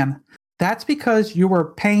start again. That's because you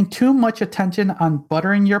were paying too much attention on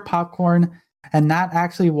buttering your popcorn and not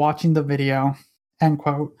actually watching the video. End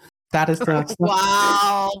quote. That is the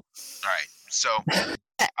Wow. All right. So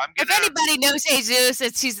If anybody knows Jesus,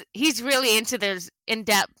 he's really into those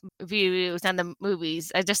in-depth reviews on the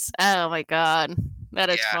movies. Oh my god, that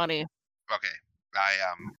is funny. Okay.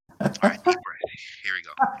 All right. Deep breath. Here we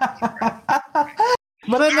go.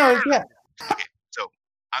 But I know, yeah. Okay. So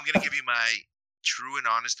I'm gonna give you my true and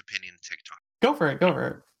honest opinion of TikTok. Go for it.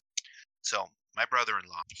 So my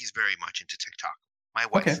brother-in-law, he's very much into TikTok. My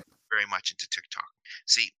wife, very much into TikTok.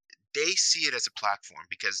 See, they see it as a platform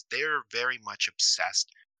because they're very much obsessed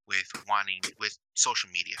with social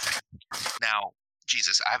media. Now,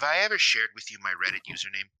 Jesus, have I ever shared with you my Reddit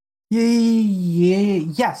username? Yeah.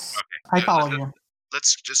 Yes. Okay. I follow you.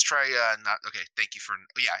 Let's just try not. Okay. Thank you.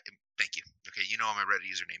 Thank you. Okay. You know my Reddit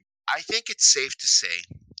username. I think it's safe to say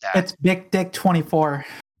that it's Big Dick 24.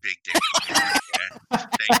 Big Dick 24. Yeah.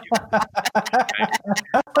 Thank you. Okay.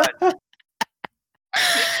 But I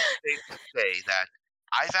think it's safe to say that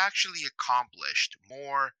I've actually accomplished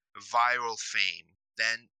more viral fame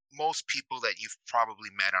than most people that you've probably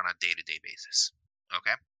met on a day-to-day basis.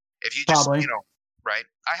 Okay? If you just, right?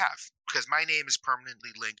 I have. Because my name is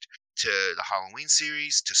permanently linked to the Halloween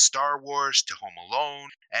series, to Star Wars, to Home Alone,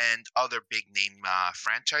 and other big-name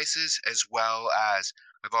franchises, as well as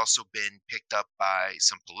I've also been picked up by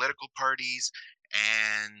some political parties,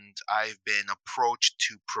 and I've been approached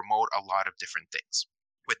to promote a lot of different things.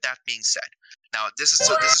 With that being said, now this is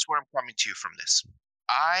where I'm coming to you from this.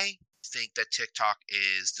 I think that TikTok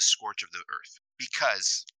is the scorch of the earth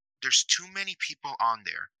because there's too many people on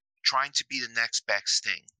there trying to be the next best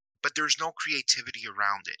thing, but there's no creativity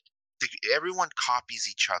around it. Everyone copies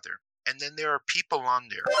each other, and then there are people on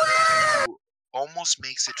there who almost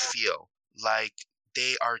makes it feel like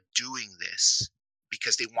they are doing this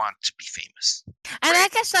because they want to be famous. And I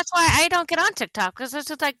guess that's why I don't get on TikTok, because it's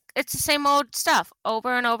just like it's the same old stuff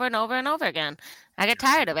over and over and over and over again. I get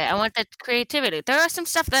tired of it. I want the creativity. There are some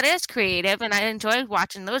stuff that is creative, and I enjoy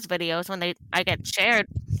watching those videos when I get shared.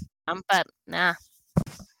 But nah.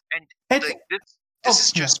 And like, this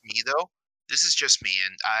is just me though. This is just me,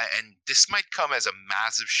 and this might come as a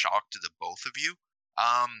massive shock to the both of you.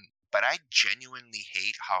 But I genuinely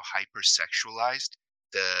hate how hypersexualized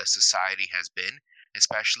the society has been,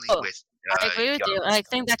 especially with. I agree with you. I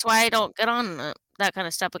think that's why I don't get on that kind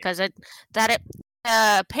of stuff, because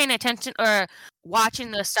paying attention or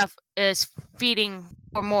watching the stuff is feeding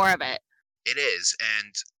for more of it. It is,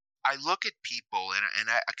 and I look at people, and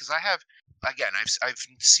because I've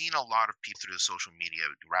seen a lot of people through the social media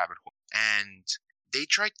rabbit hole, and they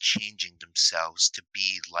try changing themselves to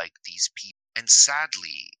be like these people, and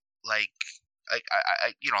sadly, like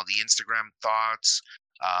I the Instagram thoughts,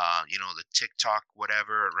 the TikTok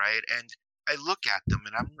whatever, right? And I look at them,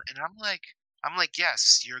 and I'm like,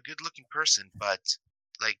 yes, you're a good-looking person, but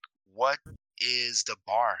like, what is the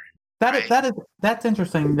bar? That's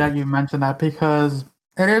interesting that you mentioned that, because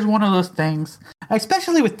it is one of those things,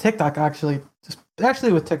 especially with TikTok,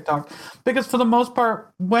 especially with TikTok, because for the most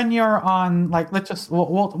part, when you're on, like,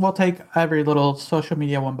 we'll take every little social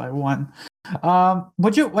media one by one.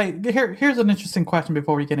 Would you wait? Here's an interesting question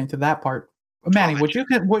before we get into that part, Manny. Would you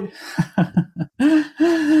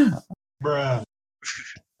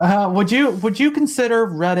consider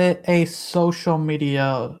Reddit a social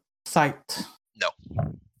media site? No.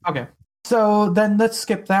 Okay. So then let's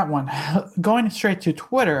skip that one. Going straight to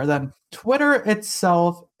Twitter, then. Twitter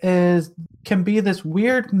itself can be this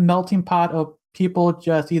weird melting pot of people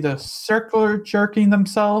just either circular jerking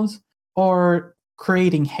themselves or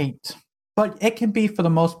creating hate. But it can be, for the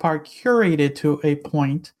most part, curated to a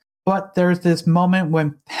point. But there's this moment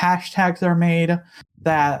when hashtags are made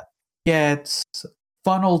that gets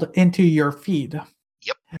funneled into your feed.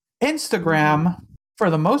 Yep. Instagram, for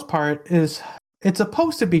the most part, it's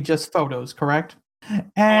supposed to be just photos, correct?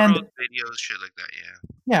 And Photos, videos, shit like that. Yeah.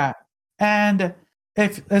 yeah, and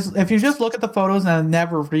if you just look at the photos and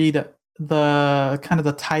never read the kind of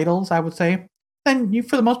the titles, I would say, then you,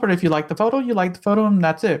 for the most part, if you like the photo, and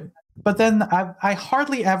that's it. But then I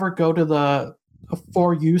hardly ever go to the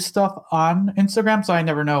for you stuff on Instagram, so I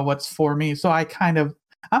never know what's for me. So I'm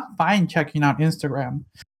fine checking out Instagram.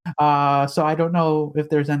 So I don't know if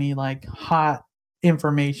there's any like hot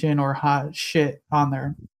information or hot shit on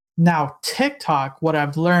there. Now TikTok, what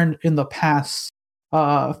I've learned in the past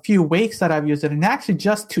few weeks that I've used it, and actually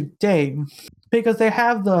just today, because they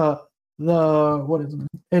have the what is it?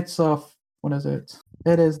 It's what is it?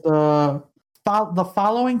 It is the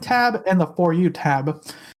following tab and the for you tab.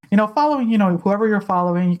 Following, whoever you're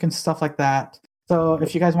following, you can stuff like that. So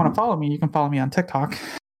if you guys want to follow me, you can follow me on TikTok.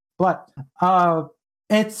 But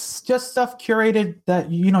it's just stuff curated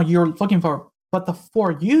that you're looking for. But the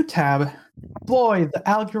for you tab, boy, the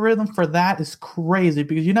algorithm for that is crazy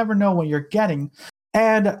because you never know what you're getting.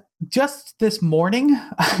 And just this morning,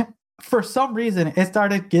 for some reason, it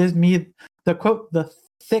started giving me the quote, the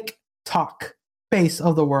thick talk face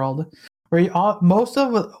of the world, where most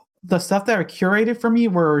of the stuff that are curated for me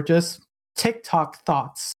were just TikTok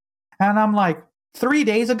thoughts. And I'm like, 3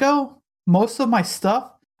 days ago, most of my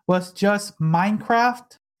stuff was just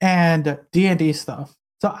Minecraft and D&D stuff.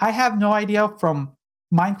 So I have no idea from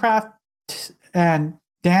Minecraft and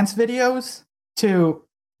dance videos to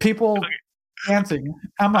people dancing.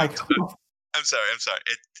 I'm like, I'm sorry.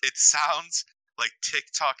 It sounds like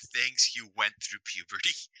TikTok thinks you went through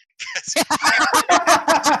puberty.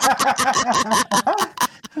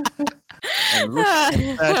 And look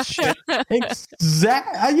at that shit.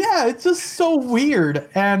 Exactly. Yeah, it's just so weird.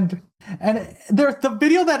 And there's the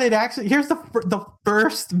video that it actually, here's the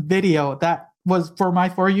first video that was for my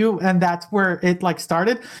For You, and that's where it like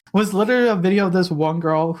started, was literally a video of this one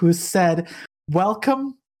girl who said,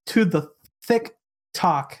 "Welcome to the thick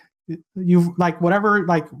talk. You like whatever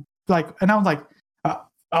like," and I was like,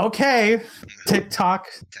 okay, TikTok.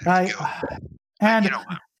 And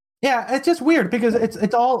yeah, it's just weird because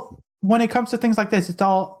it's all, when it comes to things like this, it's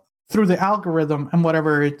all through the algorithm and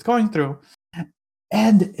whatever it's going through.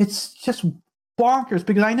 And it's just bonkers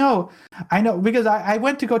because I know because I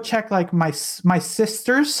went to go check like my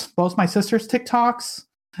sisters, both my sisters' TikToks,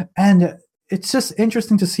 and it's just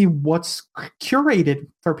interesting to see what's curated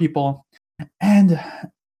for people. And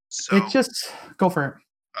it just, go for it.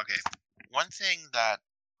 Okay. One thing that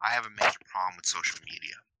I have a major problem with social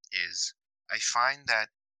media is I find that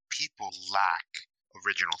people lack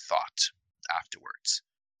original thought afterwards.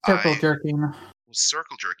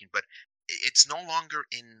 Circle jerking, but it's no longer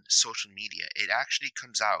in social media. It actually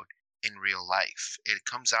comes out in real life. It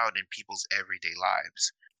comes out in people's everyday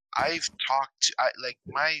lives. I've talked to, like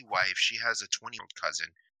my wife, she has a 20-year-old cousin.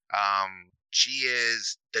 She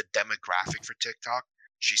is the demographic for TikTok.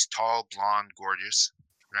 She's tall, blonde, gorgeous,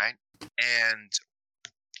 right? And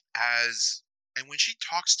when she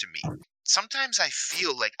talks to me, sometimes I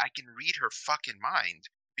feel like I can read her fucking mind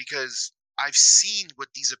because I've seen what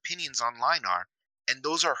these opinions online are, and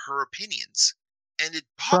those are her opinions. And it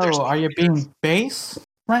bothers me. Are you being base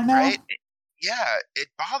right now? Right? Yeah, it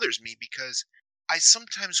bothers me because I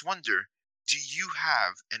sometimes wonder, do you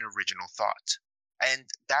have an original thought? And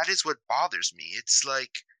that is what bothers me. It's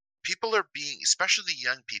like people are being, especially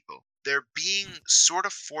young people, they're being sort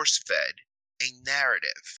of force-fed a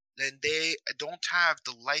narrative. And they don't have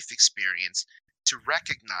the life experience to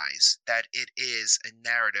recognize that it is a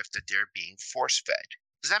narrative that they're being force-fed.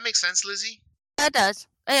 Does that make sense, Lizzie? That does.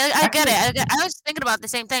 I get it. I was thinking about the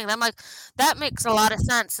same thing. I'm like, that makes a lot of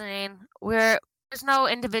sense. I mean, there's no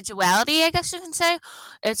individuality, I guess you can say.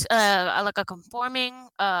 It's like a conforming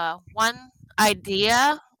one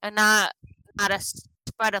idea and not a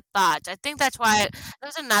spread of thoughts. I think that's why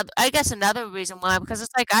there's another reason why, because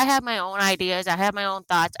it's like I have my own ideas, I have my own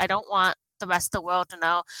thoughts. I don't want the rest of the world to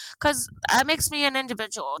know, because that makes me an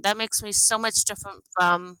individual. That makes me so much different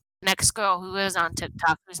from the next girl who is on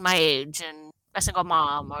TikTok who's my age and a single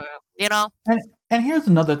mom, or And here's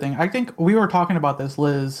another thing. I think we were talking about this,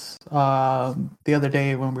 Liz, the other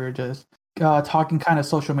day when we were just talking kind of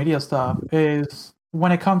social media stuff, is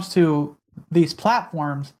when it comes to these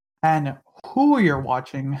platforms and who you're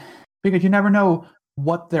watching, because you never know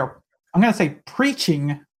what they're, I'm going to say,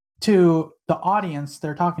 preaching to the audience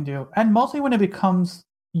they're talking to. And mostly when it becomes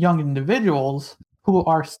young individuals who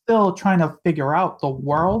are still trying to figure out the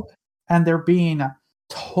world, and they're being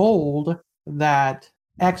told that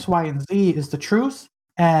X, Y, and Z is the truth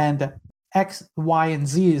and X, Y, and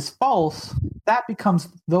Z is false, that becomes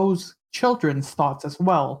those children's thoughts as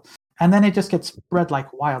well. And then it just gets spread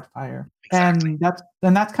like wildfire. Exactly.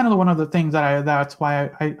 And that's kind of one of the things that's why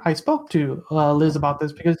I spoke to Liz about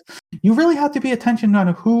this, because you really have to be attention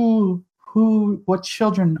on what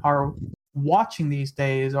children are watching these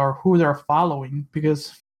days or who they're following,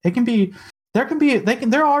 because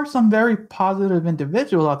there are some very positive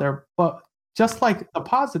individuals out there, but just like the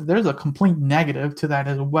positive, there's a complete negative to that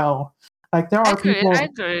as well. Like there are people. I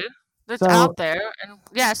agree. It's So out there, and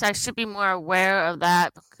yes, I should be more aware of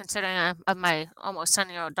that, considering of my almost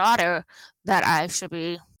 10-year-old daughter, that I should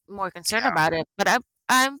be more concerned Yeah. about it. But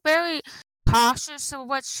I'm very cautious of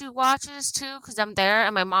what she watches too, because I'm there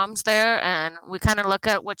and my mom's there, and we kind of look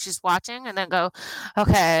at what she's watching and then go,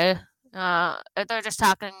 okay, if they're just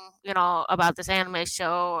talking, about this anime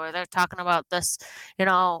show, or they're talking about this,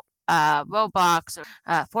 Roblox or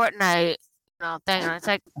Fortnite, thing, and it's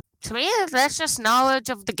like, to me, that's just knowledge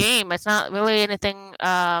of the game. It's not really anything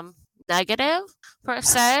negative per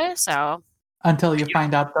se. So until you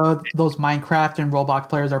find out those Minecraft and Roblox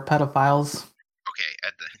players are pedophiles. Okay.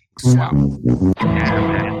 Wow.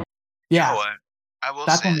 Yeah. You know what? I will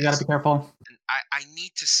That's say when you gotta this. be careful. And I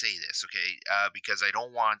need to say this, okay? Because I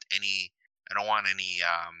don't want I don't want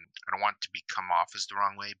to be come off as the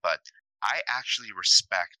wrong way, but I actually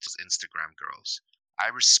respect Instagram girls. I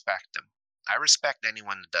respect them. I respect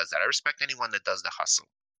anyone that does that. I respect anyone that does the hustle.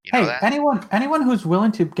 You know Hey, that? anyone who's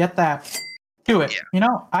willing to get that, do it. Yeah.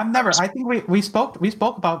 I think we spoke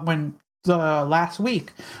about when the last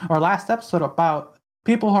week or last episode about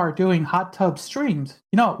people who are doing hot tub streams.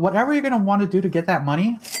 Whatever you're gonna want to do to get that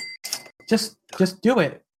money, just do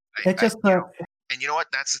it. And you know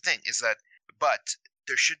what? That's the thing, is that, but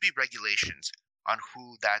there should be regulations on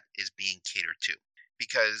who that is being catered to,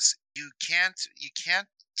 because you can't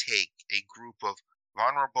take a group of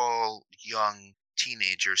vulnerable young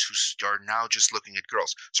teenagers who are now just looking at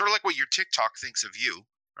girls, sort of like what your TikTok thinks of you,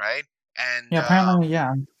 right? And Yeah, apparently, yeah.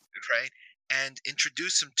 right, and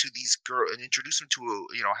introduce them to these girls, and introduce them to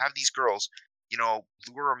have these girls, lure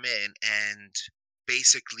them in, and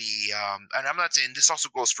basically, and I'm not saying this also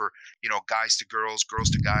goes for guys to girls, girls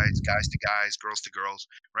to guys, guys to guys, girls to girls,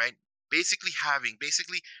 right? Basically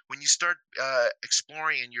when you start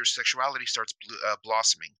exploring and your sexuality starts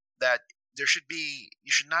blossoming, that there should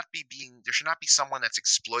not be someone that's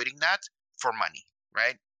exploiting that for money,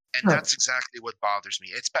 right? And Right. that's exactly what bothers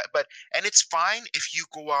me. And it's fine if you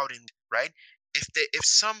go out and, right, if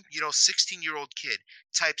some 16-year-old kid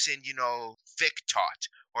types in thick tot,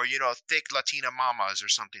 or thick Latina mamas or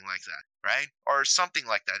something like that, right, or something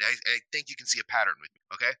like that, I think you can see a pattern with me.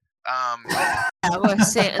 Okay. I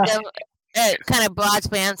was saying it kind of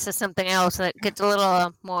broadbands to something else that gets a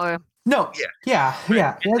little more. No. Yeah.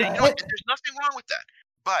 Yeah. And there's nothing wrong with that.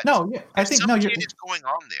 But No. Yeah. I think some no. kid is going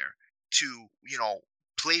on there to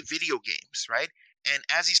play video games, right? And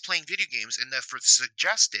as he's playing video games, and the for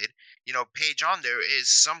suggested page on there is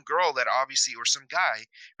some girl that obviously, or some guy,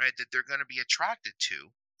 right, that they're going to be attracted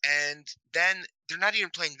to, and then they're not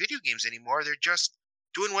even playing video games anymore. They're just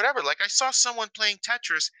doing whatever. Like, I saw someone playing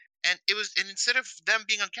Tetris, and instead of them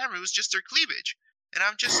being on camera, it was just their cleavage, and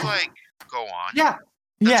I'm just like, go on. Yeah.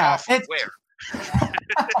 That's Yeah. awful. Where?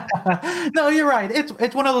 No, you're right.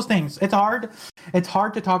 It's one of those things. It's hard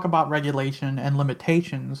to talk about regulation and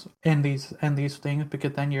limitations in these things,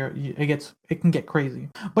 because then it can get crazy.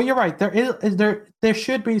 But you're right. There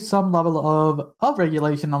should be some level of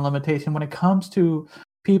regulation and limitation when it comes to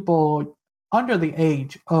people under the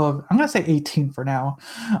age of, I'm gonna say 18 for now,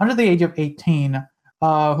 under the age of 18,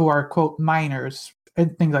 who are, quote, minors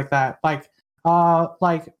and things like that. Like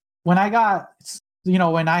when I got,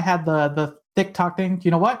 when I had the TikTok thing,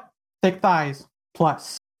 you know what? Thick thighs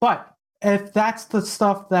plus. But if that's the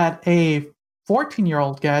stuff that a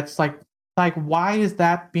 14-year-old gets, like why is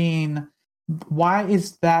that being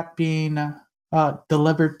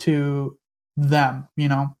delivered to them?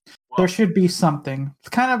 There should be something.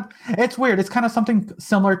 It's weird. It's kind of something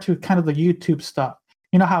similar to kind of the YouTube stuff.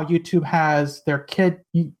 You know how YouTube has their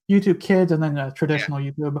YouTube Kids, and then traditional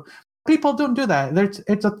YouTube. People don't do that.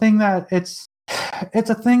 It's a thing that's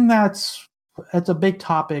it's a big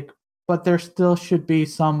topic, but there still should be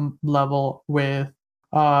some level with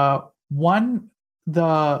one,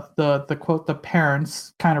 the quote, the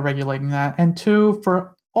parents kind of regulating that, and two,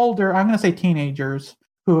 for older, I'm going to say teenagers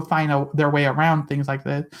who find their way around things like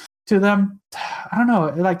this. To them, I don't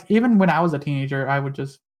know, like, even when I was a teenager, I would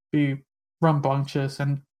just be rambunctious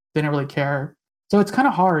and didn't really care. So it's kind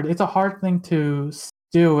of hard. It's a hard thing to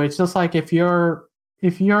do. It's just like, if you're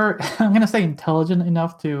I'm gonna say intelligent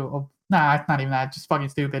enough to, nah, it's not even that, it's just fucking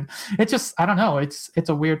stupid. It's just, I don't know, it's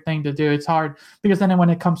a weird thing to do. It's hard because then when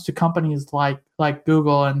it comes to companies like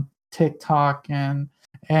Google and TikTok and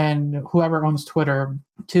and whoever owns Twitter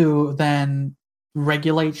to then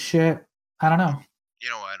regulate shit. I don't know. You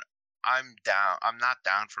know what? I'm down. I'm not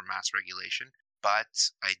down for mass regulation, but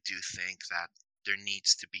I do think that there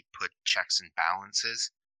needs to be put checks and balances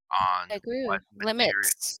on I agree. what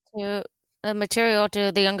Limits to the material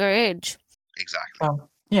to the younger age. exactly. So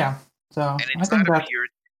yeah. So And I it's think not a that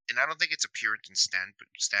and I don't think it's a Puritan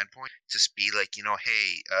standpoint to be like,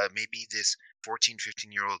 hey, maybe this 14,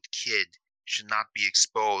 15-year-old kid should not be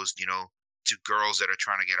exposed, to girls that are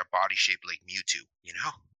trying to get a body shape like Mewtwo,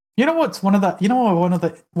 you know what's one of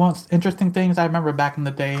the most interesting things I remember back in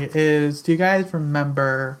the day is, do you guys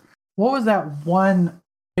remember what was that one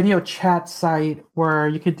video chat site where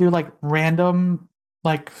you could do like random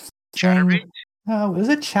like Chatterbait? Oh, is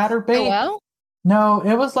it Chatterbait? Well, No,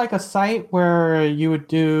 it was like a site where you would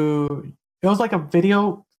do. It was like a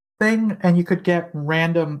video thing, and you could get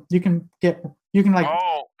random. You can like.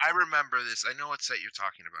 Oh, I remember this. I know what set you're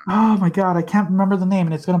talking about. Oh my god, I can't remember the name,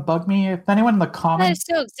 and it's gonna bug me. If anyone in the that comments,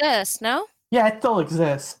 still exists, no? yeah, it still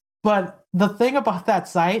exists. But the thing about that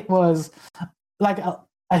site was, like,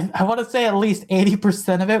 I want to say at least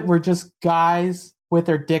 80% of it were just guys with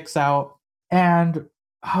their dicks out, and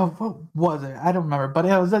what was it? I don't remember, but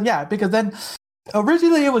it was because then.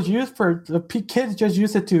 Originally, it was used for kids just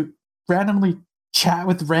used it to randomly chat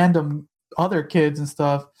with random other kids and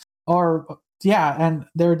stuff. And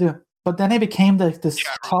they're doing. But then it became this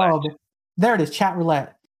Chat hub. roulette. There it is, chat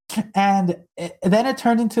roulette, and then it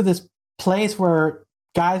turned into this place where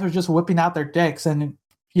guys were just whipping out their dicks, and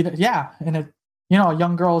a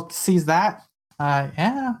young girl sees that. That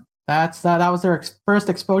was their first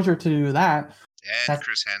exposure to that. And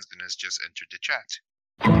Chris Hansen has just entered the chat.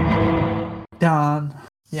 Done.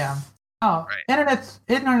 Yeah. Oh, Right.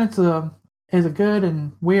 Internet's is a good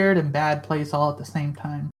and weird and bad place all at the same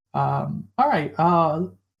time. All right.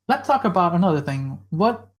 Let's talk about another thing.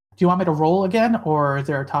 What do you want me to roll again, or is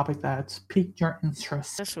there a topic that's piqued your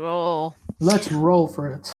interest? Just roll. Let's roll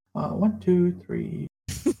for it. 1, 2, 3.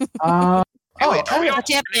 Hey, wait, are we all What's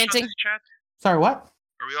Spanish dancing? on this chat? Sorry, what?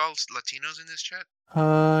 Are we all Latinos in this chat?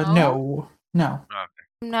 No.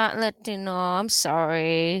 I'm not Latino. I'm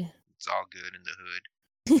sorry. It's all good in the hood.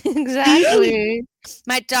 Exactly.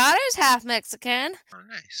 My daughter's half Mexican. Oh,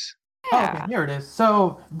 nice. Oh, Yeah. okay, here it is.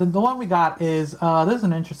 So the one we got is this is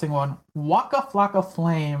an interesting one. Waka Flocka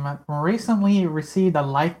Flame recently received a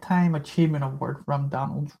Lifetime Achievement Award from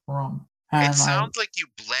Donald Trump. And It sounds like you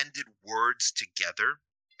blended words together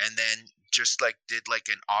and then just like did like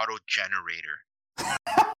an auto generator,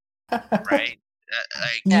 right?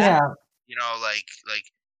 Yeah.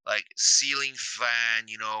 Like ceiling fan,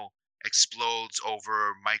 explodes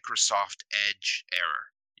over Microsoft Edge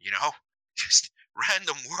error, just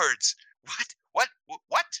random words. What?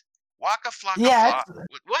 Waka flocka Yeah, flocka.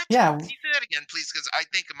 What? yeah. Can you say that again, please? Because I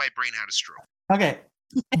think my brain had a stroke. Okay.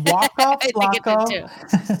 Waka I think it did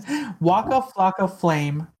Flocka Waka Flocka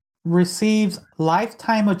Flame receives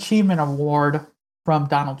Lifetime Achievement Award from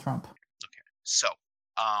Donald Trump. So,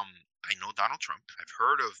 I know Donald Trump. I've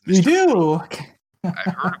heard of Mr. You Flame. do.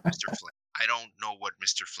 I've heard of Mr. Flame. I don't know what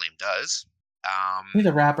Mr. Flame does. He's a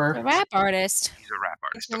A rapper. rap artist. He's a rap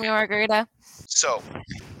artist. From Okay. Margarita. So,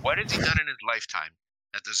 what has he done in his lifetime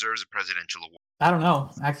that deserves a presidential award? I don't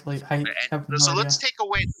know. Actually, I have no So idea. let's take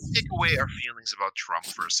away our feelings about Trump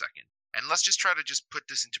for a second, and let's just try to just put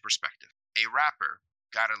this into perspective. A rapper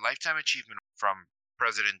got a lifetime achievement from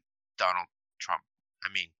President Donald Trump. I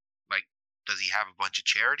mean, like, does he have a bunch of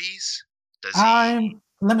charities? Does he?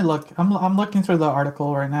 Let me look. I'm looking through the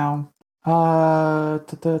article right now.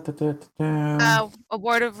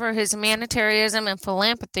 Awarded for his humanitarianism and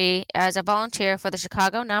philanthropy as a volunteer for the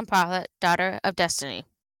Chicago nonprofit Daughter of Destiny.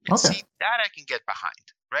 And Okay. see, that I can get behind,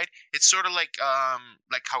 right? It's sort of like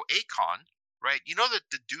how Akon, right? You know that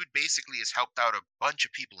the dude basically has helped out a bunch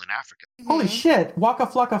of people in Africa. Holy Mhm. shit! Waka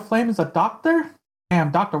Flocka Flame is a doctor?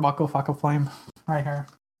 Damn, Dr. Waka Flocka Flame. Right here.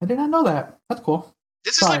 I did not know that. That's cool.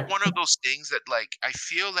 This is Sorry. like one of those things that, like, I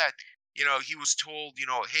feel that, he was told,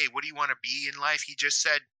 hey, what do you want to be in life? He just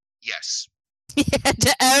said yes, Yeah,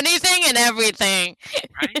 to anything and everything.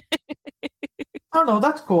 right? I don't know.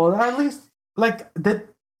 That's cool. At least, like,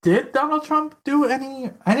 did Donald Trump do any?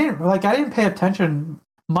 I didn't pay attention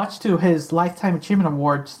much to his Lifetime Achievement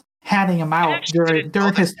Awards handing him out actually didn't know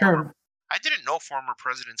during his that term. I didn't know former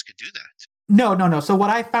presidents could do that. No. So what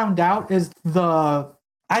I found out is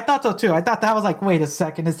I thought so too. I thought that was like, wait a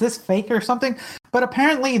second, is this fake or something? But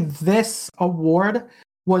apparently this award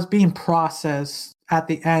was being processed at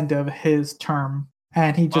the end of his term,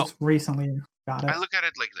 and he just recently got I it. look at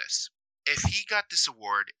it like this. If he got this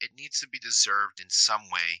award, it needs to be deserved in some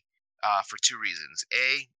way for two reasons.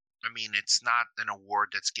 A, I mean, it's not an award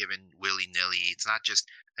that's given willy-nilly. It's not just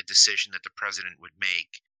a decision that the president would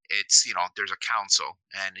make. It's, there's a council,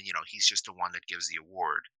 and, he's just the one that gives the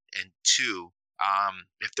award. And two,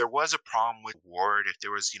 if there was a problem with award, if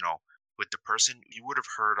there was, with the person, you would have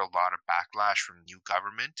heard a lot of backlash from new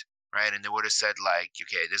government, right? And they would have said, like,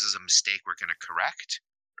 okay, this is a mistake we're going to correct,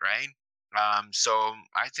 right? So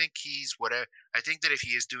I think I think that if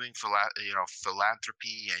he is doing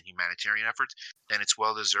philanthropy and humanitarian efforts, then it's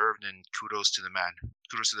well deserved, and kudos to the man.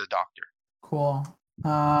 Kudos to the doctor. Cool.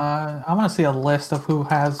 I want to see a list of who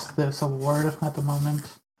has this award at the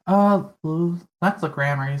moment. That's the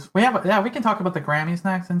Grammys. We can talk about the Grammys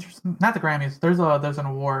next. Interesting. Not the Grammys. There's an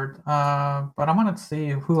award. But I want to see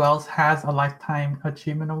who else has a Lifetime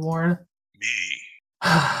Achievement Award. Me.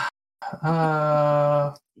 How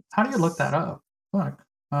do you look that up? Look.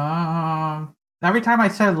 Every time I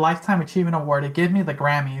said Lifetime Achievement Award, it gave me the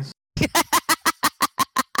Grammys.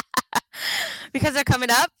 Because they're coming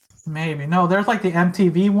up? Maybe. No, there's like the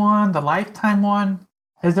MTV one, the Lifetime one.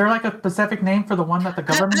 Is there like a specific name for the one that the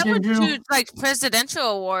government gives you? Choose, like presidential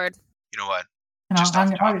award. You know what?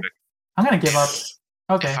 I'm gonna give up.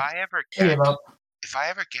 Okay. If I ever get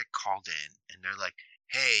called in and they're like,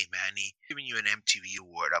 "Hey, Manny, giving you an MTV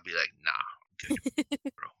award," I'll be like, "Nah, I'm good."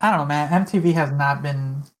 Bro. I don't know, man. MTV has not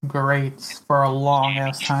been great for a long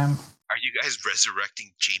ass time. Are you guys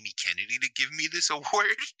resurrecting Jamie Kennedy to give me this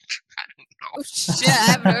award? I don't know. Oh shit! I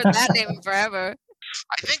haven't heard that name in forever.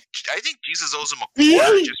 I think Jesus owes him a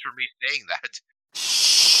quarter just for me saying that.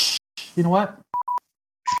 You know what?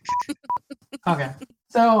 Okay.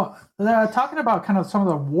 So, talking about kind of some of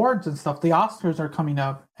the awards and stuff, the Oscars are coming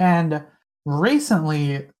up, and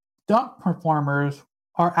recently, stunt performers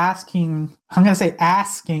are asking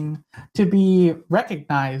to be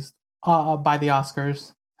recognized by the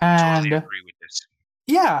Oscars. And totally agree with this.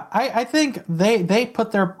 Yeah, I think they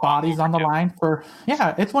put their bodies on the line for,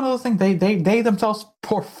 it's one of those things they themselves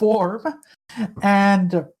perform,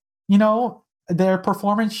 and their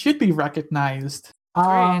performance should be recognized.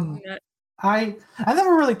 I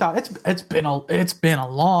never really thought it's been a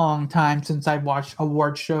long time since I watched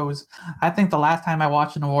award shows. I think the last time I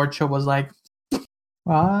watched an award show was like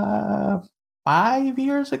 5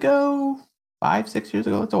 years ago, 6 years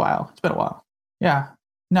ago. It's a while. It's been a while.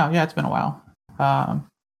 It's been a while.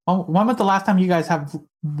 When was the last time you guys have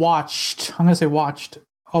watched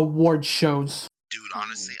award shows? Dude,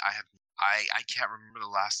 honestly, I can't remember the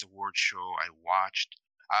last award show I watched.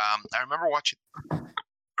 I remember watching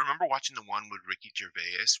the one with Ricky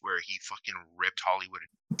Gervais where he fucking ripped Hollywood.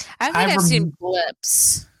 I've seen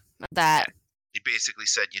clips of that. He basically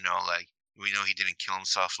said, like, we know he didn't kill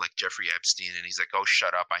himself like Jeffrey Epstein, and he's like, oh,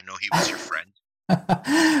 shut up, I know he was your friend.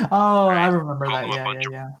 Oh, right? I remember that.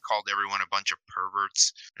 Yeah. Called everyone a bunch of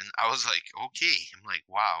perverts, and I was like, okay. I'm like,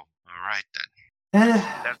 wow, all right then.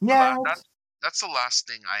 That's the last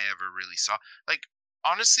thing I ever really saw. Like,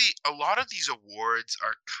 honestly, a lot of these awards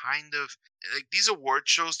are kind of like these award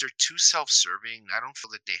shows. They're too self-serving. I don't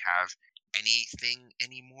feel that they have anything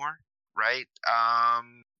anymore, right?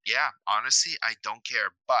 Honestly, I don't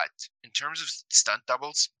care. But in terms of stunt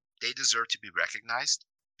doubles, they deserve to be recognized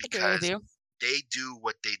because they do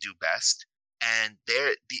what they do best. And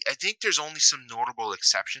I think there's only some notable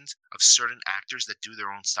exceptions of certain actors that do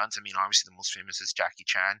their own stunts. I mean, obviously the most famous is Jackie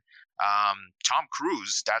Chan. Tom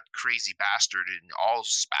Cruise, that crazy bastard in all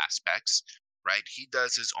aspects, right? He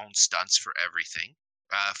does his own stunts for everything.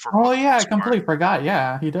 I completely forgot.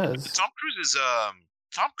 Yeah, he does. Tom Cruise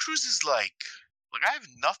is like I have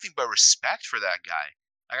nothing but respect for that guy.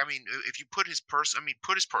 Like, I mean, if you put his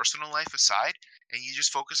personal life aside and you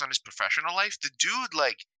just focus on his professional life, the dude,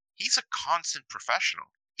 like, he's a constant professional.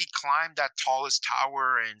 He climbed that tallest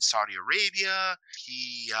tower in Saudi Arabia.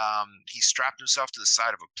 He strapped himself to the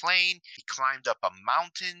side of a plane. He climbed up a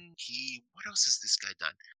mountain. What else has this guy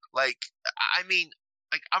done? Like, I mean,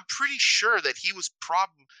 like, I'm pretty sure that he was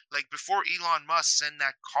probably, like, before Elon Musk sent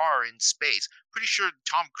that car in space, pretty sure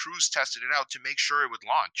Tom Cruise tested it out to make sure it would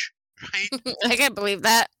launch. Right? I can't believe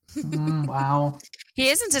that. Wow. He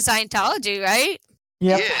is into Scientology, right?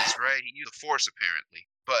 Yeah. He is, right? He used the Force, apparently.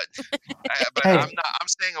 But Hey. I'm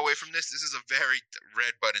staying away from this. This is a very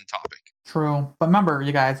red button topic. True. But remember,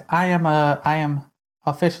 you guys, I am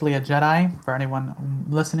officially a Jedi. For anyone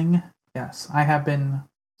listening, yes, I have been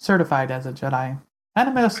certified as a Jedi and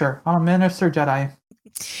a minister. I'm a minister Jedi.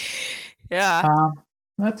 Yeah.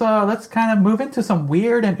 Let's kind of move into some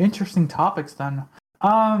weird and interesting topics then.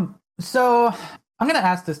 So I'm gonna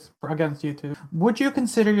ask this against you two. Would you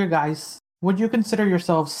consider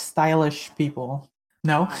yourselves stylish people?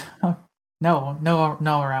 No, no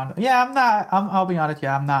around. Yeah, I'm not. I'll be honest.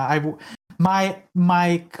 Yeah, I'm not.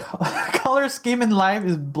 my color scheme in life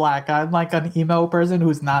is black. I'm like an emo person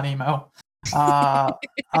who's not emo.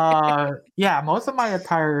 Yeah, most of my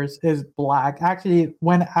attire is black. Actually,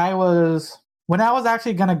 when I was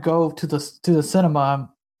actually gonna go to the cinema,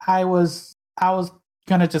 I was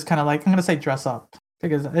gonna just kind of like, I'm gonna say dress up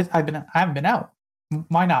because I haven't been out.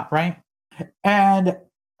 Why not, right? And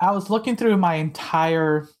I was looking through my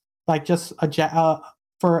entire, like, just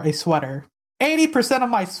for a sweater. 80% of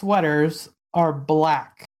my sweaters are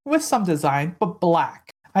black with some design, but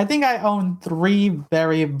black. I think I own 3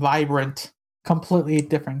 very vibrant, completely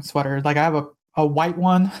different sweaters. Like I have a white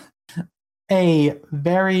one, a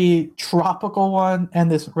very tropical one, and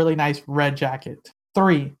this really nice red jacket.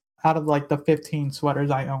 3 out of like the 15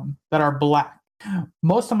 sweaters I own that are black.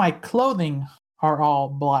 Most of my clothing are all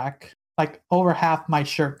black. Like over half my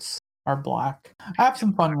shirts are black. I have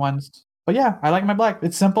some fun ones, but yeah, I like my black.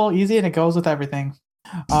 It's simple, easy, and it goes with everything.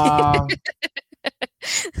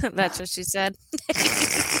 That's what she said.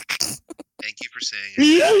 Thank you for saying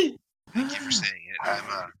it. Thank you for saying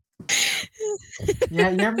it. Yeah,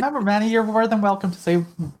 you remember, Manny, you're more than welcome to say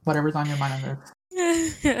whatever's on your mind on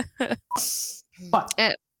this. But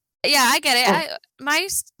yeah, I get it. My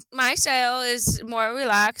style is more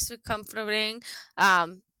relaxed, comforting.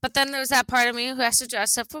 But then there's that part of me who has to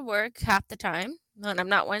dress up for work half the time when I'm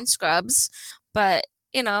not wearing scrubs. But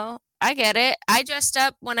you know, I get it. I dressed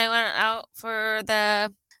up when I went out for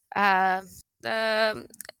the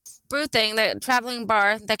brew thing, the traveling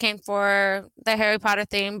bar that came for the Harry Potter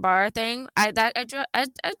themed bar thing. I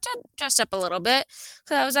dressed up a little bit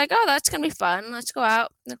because I was like, oh, that's gonna be fun. Let's go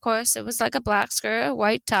out. And of course, it was like a black skirt, a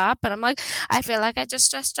white top, and I'm like, I feel like I just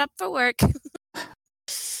dressed up for work.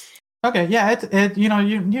 Okay, yeah, it you know,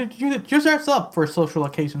 you dress up for social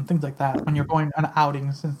occasions, things like that, when you're going on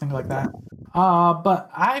outings and things like that. But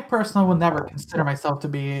I personally would never consider myself to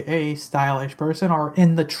be a stylish person or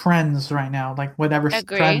in the trends right now, like whatever's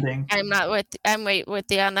trending. I'm with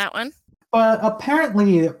you on that one. But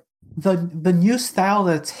apparently, the new style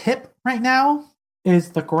that's hip right now is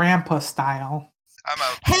the grandpa style. I'm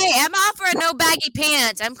out. Hey, I'm offering no baggy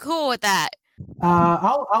pants. I'm cool with that.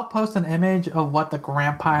 I'll post an image of what the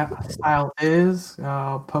grandpa style is.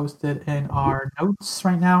 I'll post it in our notes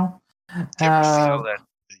right now. Do you ever feel that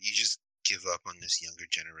you just give up on this younger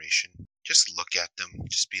generation? Just look at them.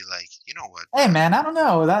 Just be like, you know what? Hey man, I don't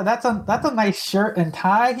know. That's a nice shirt and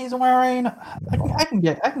tie he's wearing. I can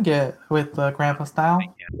get with the grandpa style. I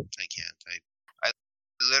can't. I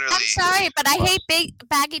literally. I'm sorry, but I hate big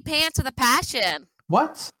baggy pants with a passion.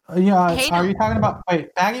 What? Yeah, are you them. talking about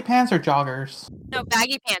baggy pants or joggers? No,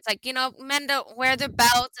 baggy pants. Like, you know, men don't wear their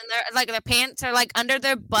belts and their pants are like under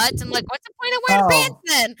their butts. I'm like, what's the point of wearing pants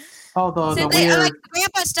then? Oh, the So weird. like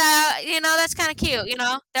grandpa style, you know, that's kind of cute. You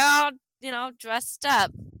know, they're all, you know, dressed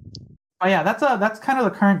up. Oh yeah, that's kind of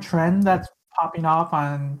the current trend that's popping off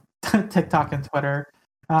on TikTok and Twitter,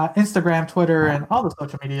 Instagram, Twitter, and all the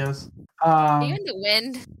social medias. Are you in the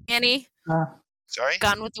wind, Annie? Sorry?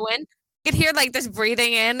 Gone with the wind? You could hear like this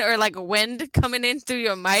breathing in or like wind coming in through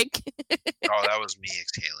your mic. Oh, that was me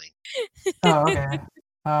exhaling. Oh, okay.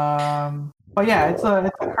 But yeah, it's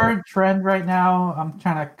a current trend right now. I'm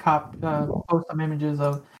trying to post some images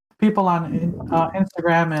of people on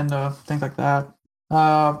Instagram and things like that.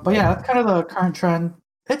 But yeah, that's kind of the current trend.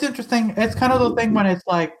 It's interesting. It's kind of the thing when it's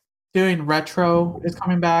like doing retro is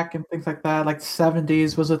coming back and things like that. Like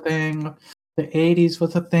 70s was a thing, the 80s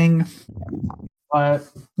was a thing. But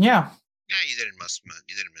yeah. Yeah, you didn't miss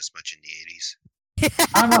much in the 80s.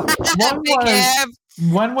 I don't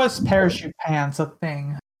know. When was parachute pants a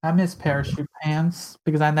thing? I miss parachute pants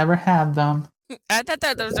because I never had them. I thought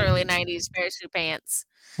that was early 90s parachute pants.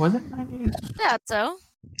 Was it 90s? Yeah, so.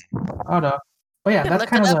 Hold up. But yeah, that's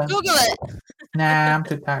kind of the... Google it. Nah, I'm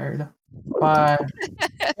too tired. But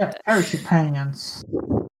yeah, parachute pants.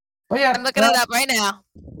 But yeah, I'm looking it up right now.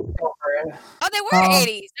 Go for it. Oh, they were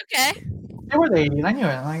 80s. Okay. They were the 80s. I knew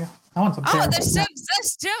it. Like, I want some. Oh, they still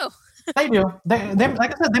exist too. They do. They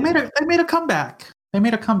like I said, they made a comeback. They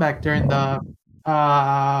made a comeback during the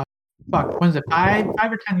when was it? 5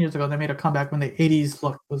 or 10 years ago. They made a comeback when the 80s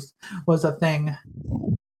look was a thing. Hey,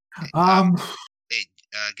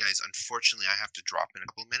 guys. Unfortunately, I have to drop in a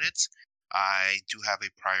couple minutes. I do have a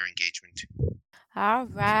prior engagement. All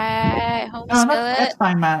right, that's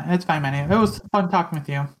fine, man. It's fine, man. It was fun talking with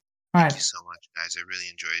you. All right. Thank you so much, guys. I really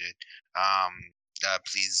enjoyed it.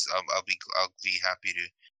 Please, I'll be happy to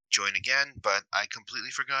join again. But I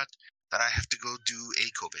completely forgot that I have to go do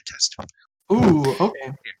a COVID test. Ooh,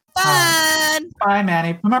 okay. Fun. Bye,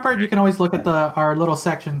 Manny. Remember, you can always look at our little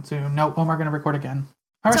section to note when we're going to record again.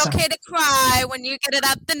 It's okay to cry when you get it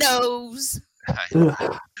up the nose. All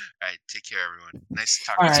right, take care, everyone. Nice to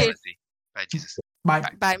talk All to you, right. Lindsay. Bye, Jesus. Bye.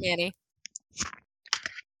 Bye, Manny.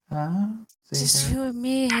 See Just here. you and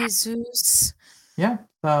me, Jesus. Yeah.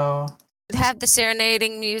 So Have the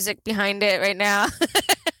serenading music behind it right now.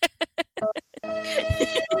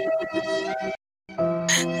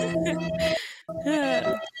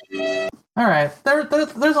 all right.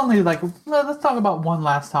 There's only like let's talk about one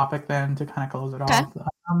last topic then to kind of close it Okay. off.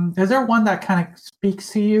 Is there one that kind of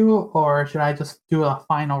speaks to you, or should I just do a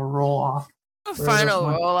final roll off? Final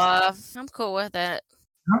roll off. I'm cool with it.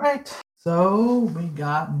 All right. So we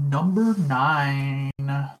got number 9.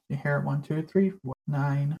 You hear it? 1, 2, 3, 4,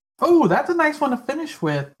 9. Oh, that's a nice one to finish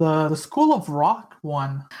with. The School of Rock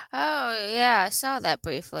one. Oh yeah, I saw that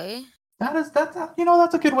briefly. That's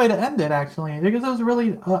a good way to end it actually, because it was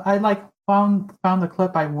really I like found the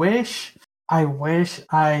clip. I wish I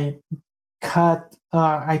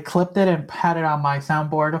clipped it and had it on my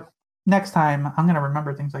soundboard. Next time I'm gonna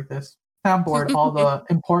remember things like this. Soundboard all the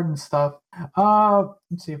important stuff.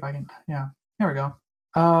 Let's see if I can. Yeah, here we go.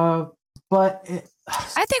 But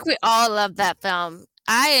I think we all love that film.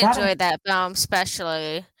 I enjoyed that film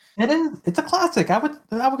especially. it's a classic. I would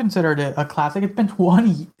consider it a classic. It's been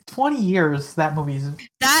 20 years that movie's.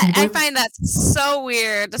 I find that so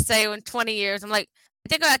weird to say in 20 years. I'm like, I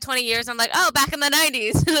think about 20 years. I'm like, oh, back in the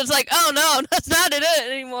 90s. And it's like, oh no, that's not it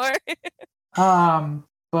anymore.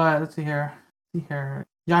 But let's see here.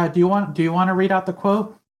 Yeah, do you want to read out the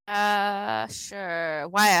quote? Sure.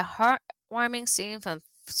 Why a heartwarming scene from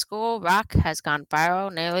School Rock has gone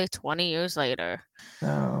viral nearly 20 years later.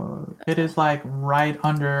 So it is like right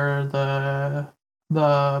under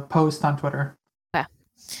the post on Twitter. Okay.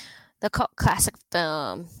 The cult classic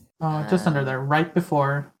film. Just under there, right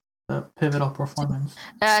before the pivotal performance.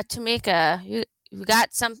 Tamika, you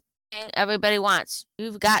got something everybody wants.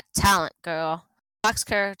 You've got talent, girl. Fox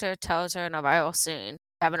character tells her in a viral scene. You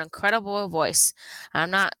have an incredible voice.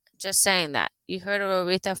 I'm not just saying that. You heard of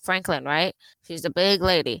Aretha Franklin, right? She's a big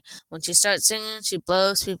lady. When she starts singing, she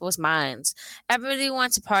blows people's minds. Everybody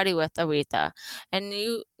wants to party with Aretha. And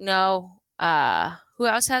you know who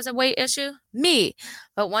else has a weight issue? Me.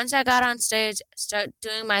 But once I got on stage, start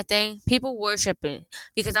doing my thing, people worship me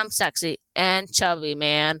because I'm sexy and chubby,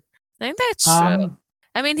 man. I think that's true.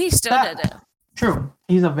 I mean, he still did it. True.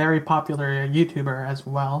 He's a very popular YouTuber as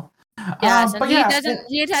well. Yes, but he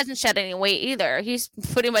hasn't shed any weight either. He's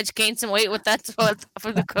pretty much gained some weight with that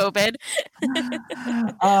for the COVID.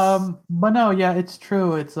 But no, yeah, it's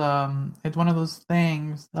true. It's one of those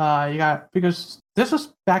things. Because this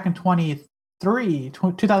was back in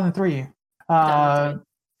 2003. Not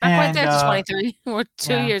quite there to 23. We're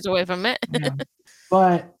 2 yeah. years away from it. Yeah.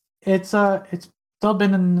 But it's still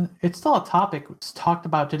a topic it's talked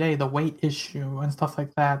about today, the weight issue and stuff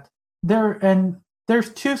like that.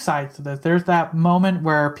 There's two sides to this. There's that moment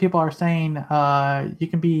where people are saying you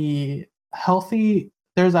can be healthy.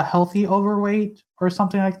 There's a healthy overweight or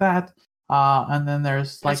something like that. And then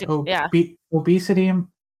there's like obesity.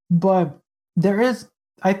 But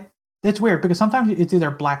it's weird because sometimes it's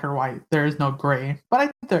either black or white. There is no gray. But I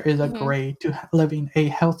think there is a gray to living a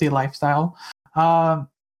healthy lifestyle.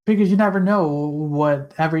 Because you never know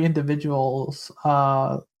what every individual's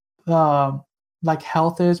like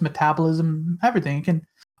health is, metabolism, everything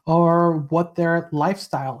or what their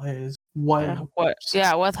lifestyle is. What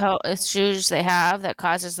health issues they have that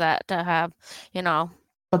causes that to have,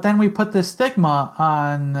 But then we put this stigma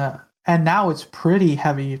on, and now it's pretty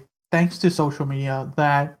heavy thanks to social media.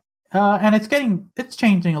 That and it's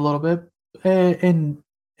changing a little bit in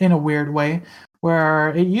a weird way, where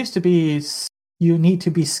it used to be you need to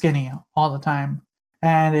be skinny all the time.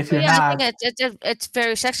 And if you're not, I think it's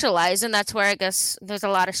very sexualized, and that's where I guess there's a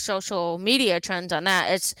lot of social media trends on that.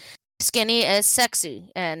 It's skinny is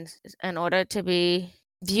sexy, and in order to be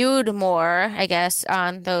viewed more, I guess,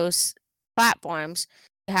 on those platforms,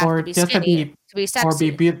 you have to be skinny to be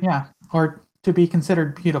sexy, or to be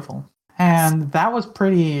considered beautiful. And that was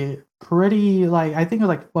pretty like I think it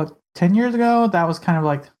was like 10 years ago. That was kind of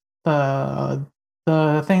like the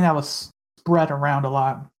thing that was spread around a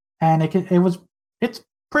lot, and it's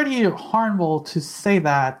pretty harmful to say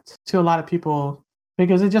that to a lot of people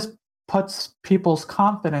because it just puts people's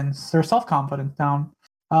confidence, their self-confidence down.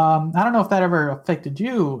 I don't know if that ever affected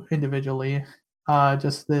you individually,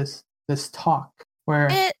 just this talk where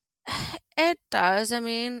it does. I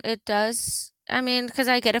mean, it does. I mean, because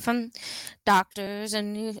I get it from doctors,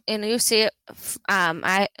 and you see it.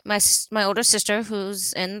 My older sister,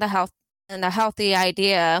 who's in the healthy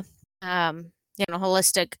idea,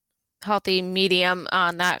 holistic, healthy medium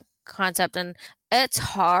on that concept, and it's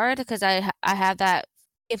hard because I have that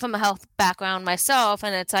from a health background myself,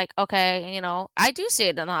 and it's like, okay, I do see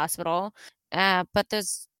it in the hospital, but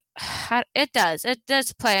it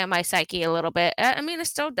does play on my psyche a little bit. I mean, it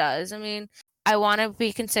still does. I mean, I want to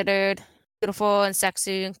be considered beautiful and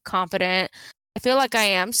sexy and confident. I feel like I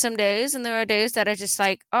am some days, and there are days that are just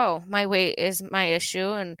like, oh, my weight is my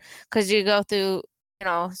issue, and because you go through,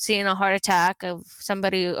 seeing a heart attack of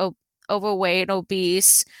somebody overweight,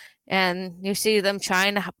 obese, and you see them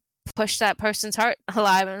trying to push that person's heart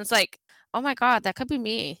alive, and it's like, oh my god, that could be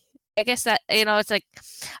me. I guess that it's like,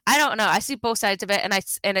 I don't know. I see both sides of it,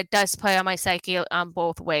 and it does play on my psyche on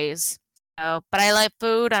both ways. But I like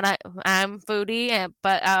food, and I'm foodie,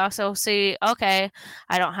 but I also see, okay,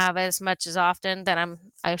 I don't have as much as often, then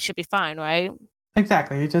I should be fine, right?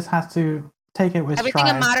 Exactly. You just have to take it with Everything in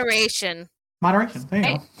stride. moderation. Moderation. There you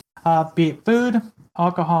Right. go. Be it food,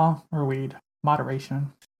 alcohol, or weed.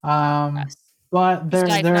 Moderation. Yes. But These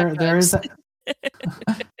guys got there is drugs.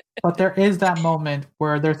 but there is that moment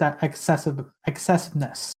where there's that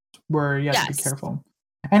excessiveness where you have to be Yes. careful.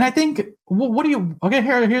 And I think what do you? Okay,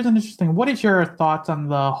 here's an interesting. What is your thoughts on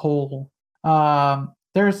the whole?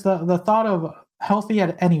 There's the thought of healthy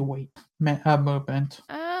at any weight movement.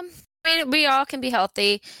 I mean, we all can be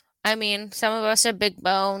healthy. I mean, some of us are big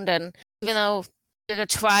boned, and even though we're gonna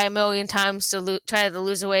try a million times to try to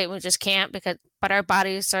lose weight, we just can't but our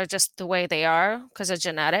bodies are just the way they are because of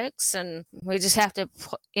genetics, and we just have to,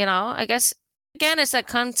 I guess. Again, it's that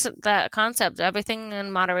concept, everything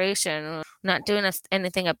in moderation, not doing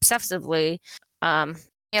anything obsessively.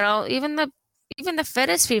 Even the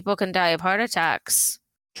fittest people can die of heart attacks,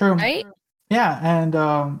 True. right? Yeah, and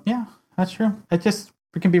yeah, that's true. It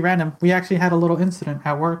can be random. We actually had a little incident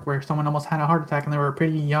at work where someone almost had a heart attack, and they were a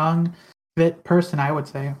pretty young, fit person, I would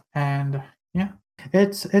say. And yeah,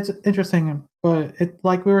 it's interesting, but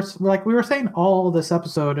like we were saying all this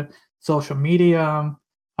episode, social media,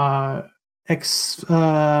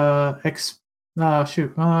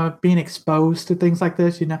 being exposed to things like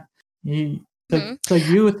this, the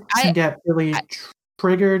youth can get really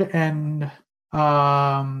triggered, and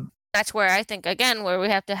that's where I think, again, where we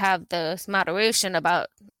have to have this moderation about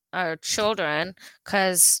our children,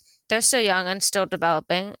 because they're still young and still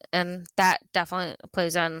developing, and that definitely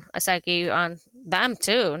plays on a psyche on them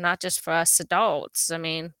too, not just for us adults. I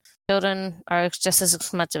mean, children are just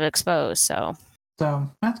as much of exposed, so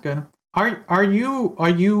that's good. Are you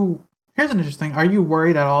here's an interesting, are you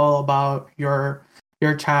worried at all about your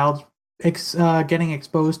child getting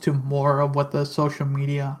exposed to more of what the social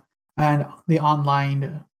media and the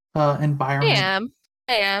online environment?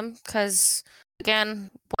 I am, because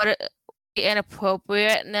again, the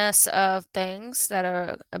inappropriateness of things that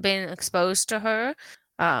are being exposed to her.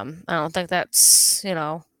 I don't think that's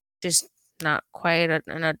just not quite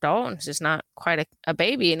an adult, and she's not quite a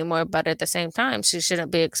baby anymore, but at the same time she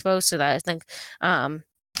shouldn't be exposed to that. I think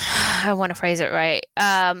I want to phrase it right.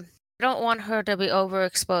 I don't want her to be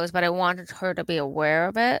overexposed, but I wanted her to be aware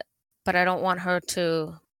of it, but I don't want her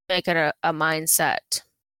to make it a mindset.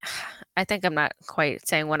 I think I'm not quite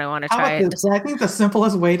saying what I want to try. I think the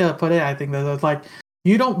simplest way to put it, I think that it's like,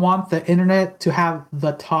 you don't want the internet to have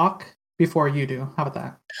the talk before you do. How about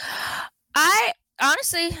that? I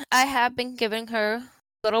have been giving her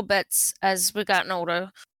little bits as we gotten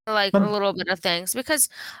older, like a little bit of things, because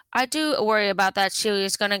I do worry about that. She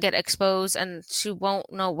is going to get exposed and she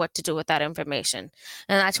won't know what to do with that information.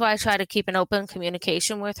 And that's why I try to keep an open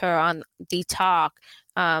communication with her on the talk.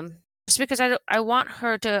 Just because I want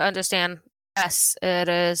her to understand, yes, it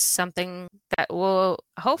is something that will,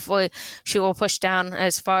 hopefully she will push down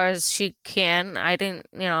as far as she can. I didn't,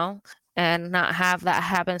 and not have that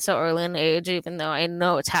happen so early in age, even though I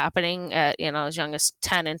know it's happening at, as young as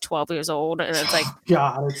 10 and 12 years old. And it's like,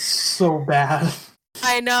 God, it's so bad.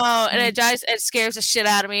 I know. And it scares the shit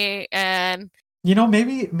out of me. And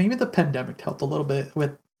maybe the pandemic helped a little bit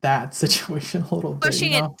with that situation a little bit.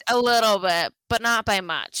 Pushing it a little bit, but not by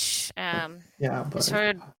much. Yeah, but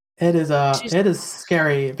it is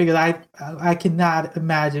scary, because I cannot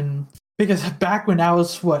imagine, because back when I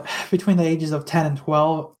was between the ages of 10 and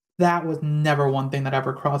 12, that was never one thing that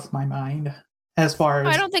ever crossed my mind. As far as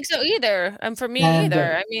I don't think so either. And for me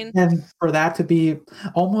either. I mean, and for that to be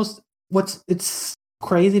almost it's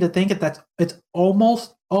crazy to think that it's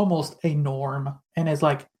almost a norm, and it's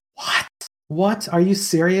like, what? Are you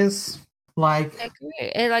serious? Like, I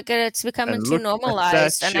agree. It's becoming too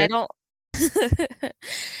normalized, and I don't.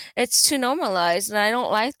 It's too normalized, and I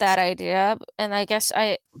don't like that idea. And I guess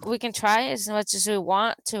we can try as much as we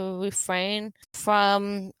want to refrain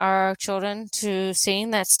from our children to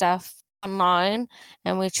seeing that stuff online,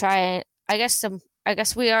 and we try. I guess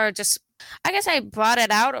we are just I guess I brought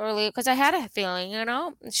it out earlier because I had a feeling,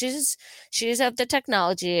 she's of the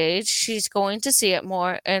technology age. She's going to see it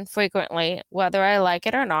more and frequently, whether I like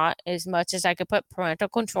it or not, as much as I could put parental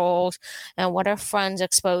controls and what her friends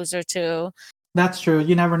expose her to. That's true.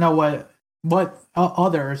 You never know what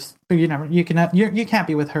others. You can't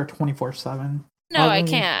be with her 24/7. No, I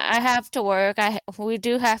can't. I have to work. We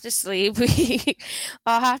do have to sleep. We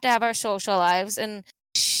all have to have our social lives, and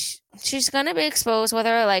she's gonna be exposed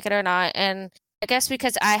whether I like it or not. And I guess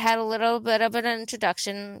because I had a little bit of an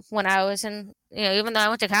introduction when I was in, even though I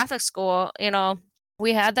went to Catholic school,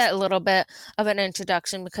 we had that little bit of an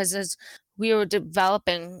introduction because as we were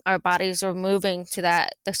developing, our bodies were moving to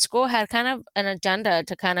that. The school had kind of an agenda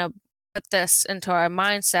to kind of put this into our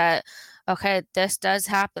mindset. Okay, this does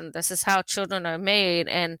happen. This is how children are made.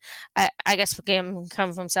 And I guess coming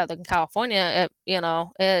from Southern California, it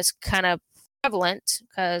is kind of prevalent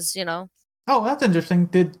because, Oh, that's interesting.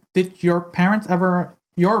 Did your parents have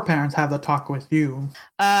the talk with you?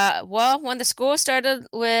 Well, when the school started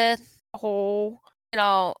with the whole,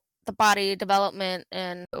 the body development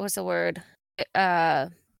and what was the word?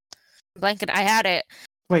 Blanket, I had it.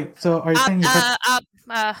 Wait, so are you saying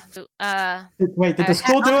wait, did the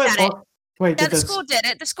school do it? Wait, the school did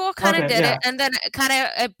it. The school kind of did it, and then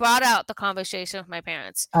it brought out the conversation with my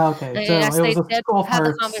parents. Okay, so yes, it was a school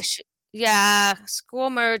merge. Yeah, school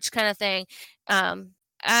merge kind of thing. And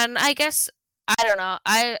I guess I don't know.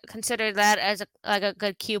 I consider that as a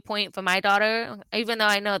good cue point for my daughter, even though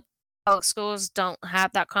I know public schools don't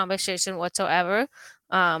have that conversation whatsoever.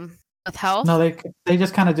 With health. No, they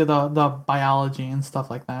just kind of do the biology and stuff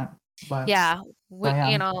like that. But yeah, it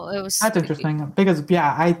was. That's interesting because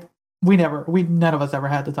none of us ever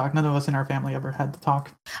had to talk. None of us in our family ever had to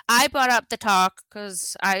talk. I brought up the talk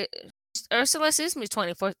because Ursula sees me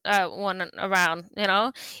 24/1 around.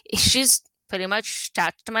 She's pretty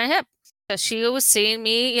attached to my hip. So she was seeing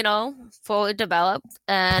me, fully developed,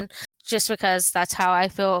 and just because that's how I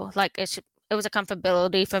feel like it was a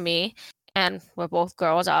comfortability for me. And we're both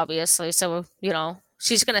girls, obviously. So,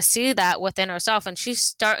 she's going to see that within herself, and she's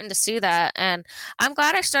starting to see that. And I'm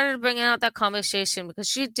glad I started bringing out that conversation because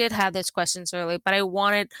she did have these questions early, but I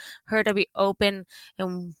wanted her to be open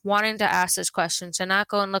and wanting to ask these questions and not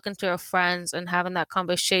go and look into her friends and having that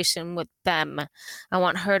conversation with them. I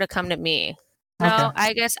want her to come to me. Okay.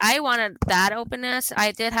 I guess I wanted that openness.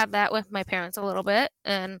 I did have that with my parents a little bit,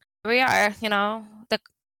 and we are,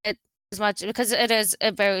 as much because it is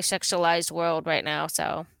a very sexualized world right now.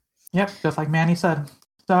 So yep, just like Manny said.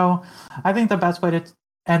 So I think the best way to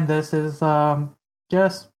end this is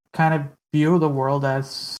just kind of view the world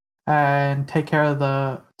and take care of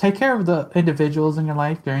the individuals in your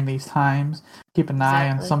life during these times. Keep an eye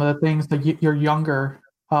on some of the things that your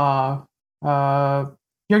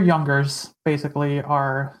youngers basically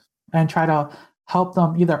are, and try to help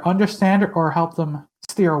them either understand it or help them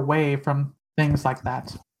steer away from things like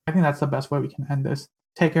that. I think that's the best way we can end this.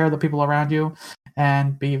 Take care of the people around you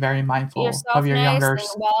and be very mindful of your youngers.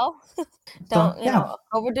 Well, don't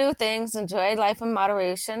overdo things. Enjoy life in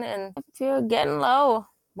moderation. And if you're getting low,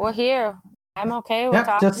 we're here. I'm okay with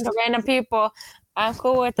talking to random people. I'm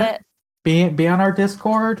cool with it. Be on our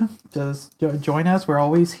Discord. Just join us. We're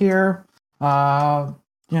always here.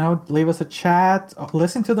 Leave us a chat.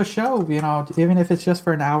 Listen to the show. Even if it's just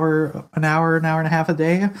for an hour and a half a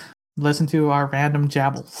day. Listen to our random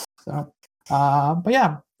jabbles. So,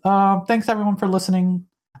 thanks everyone for listening.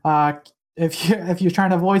 If you're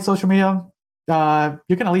trying to avoid social media,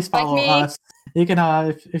 you can at least follow us. You can,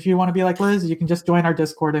 if you want to be like Liz, you can just join our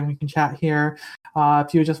Discord and we can chat here.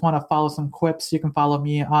 If you just want to follow some quips, you can follow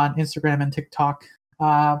me on Instagram and TikTok.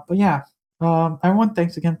 Everyone,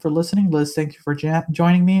 thanks again for listening. Liz, thank you for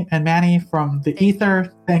joining me, and Manny from the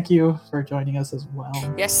Ether, thank you for joining us as well.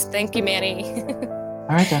 Yes, thank you, Manny.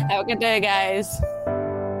 All right, then. Have a good day, guys.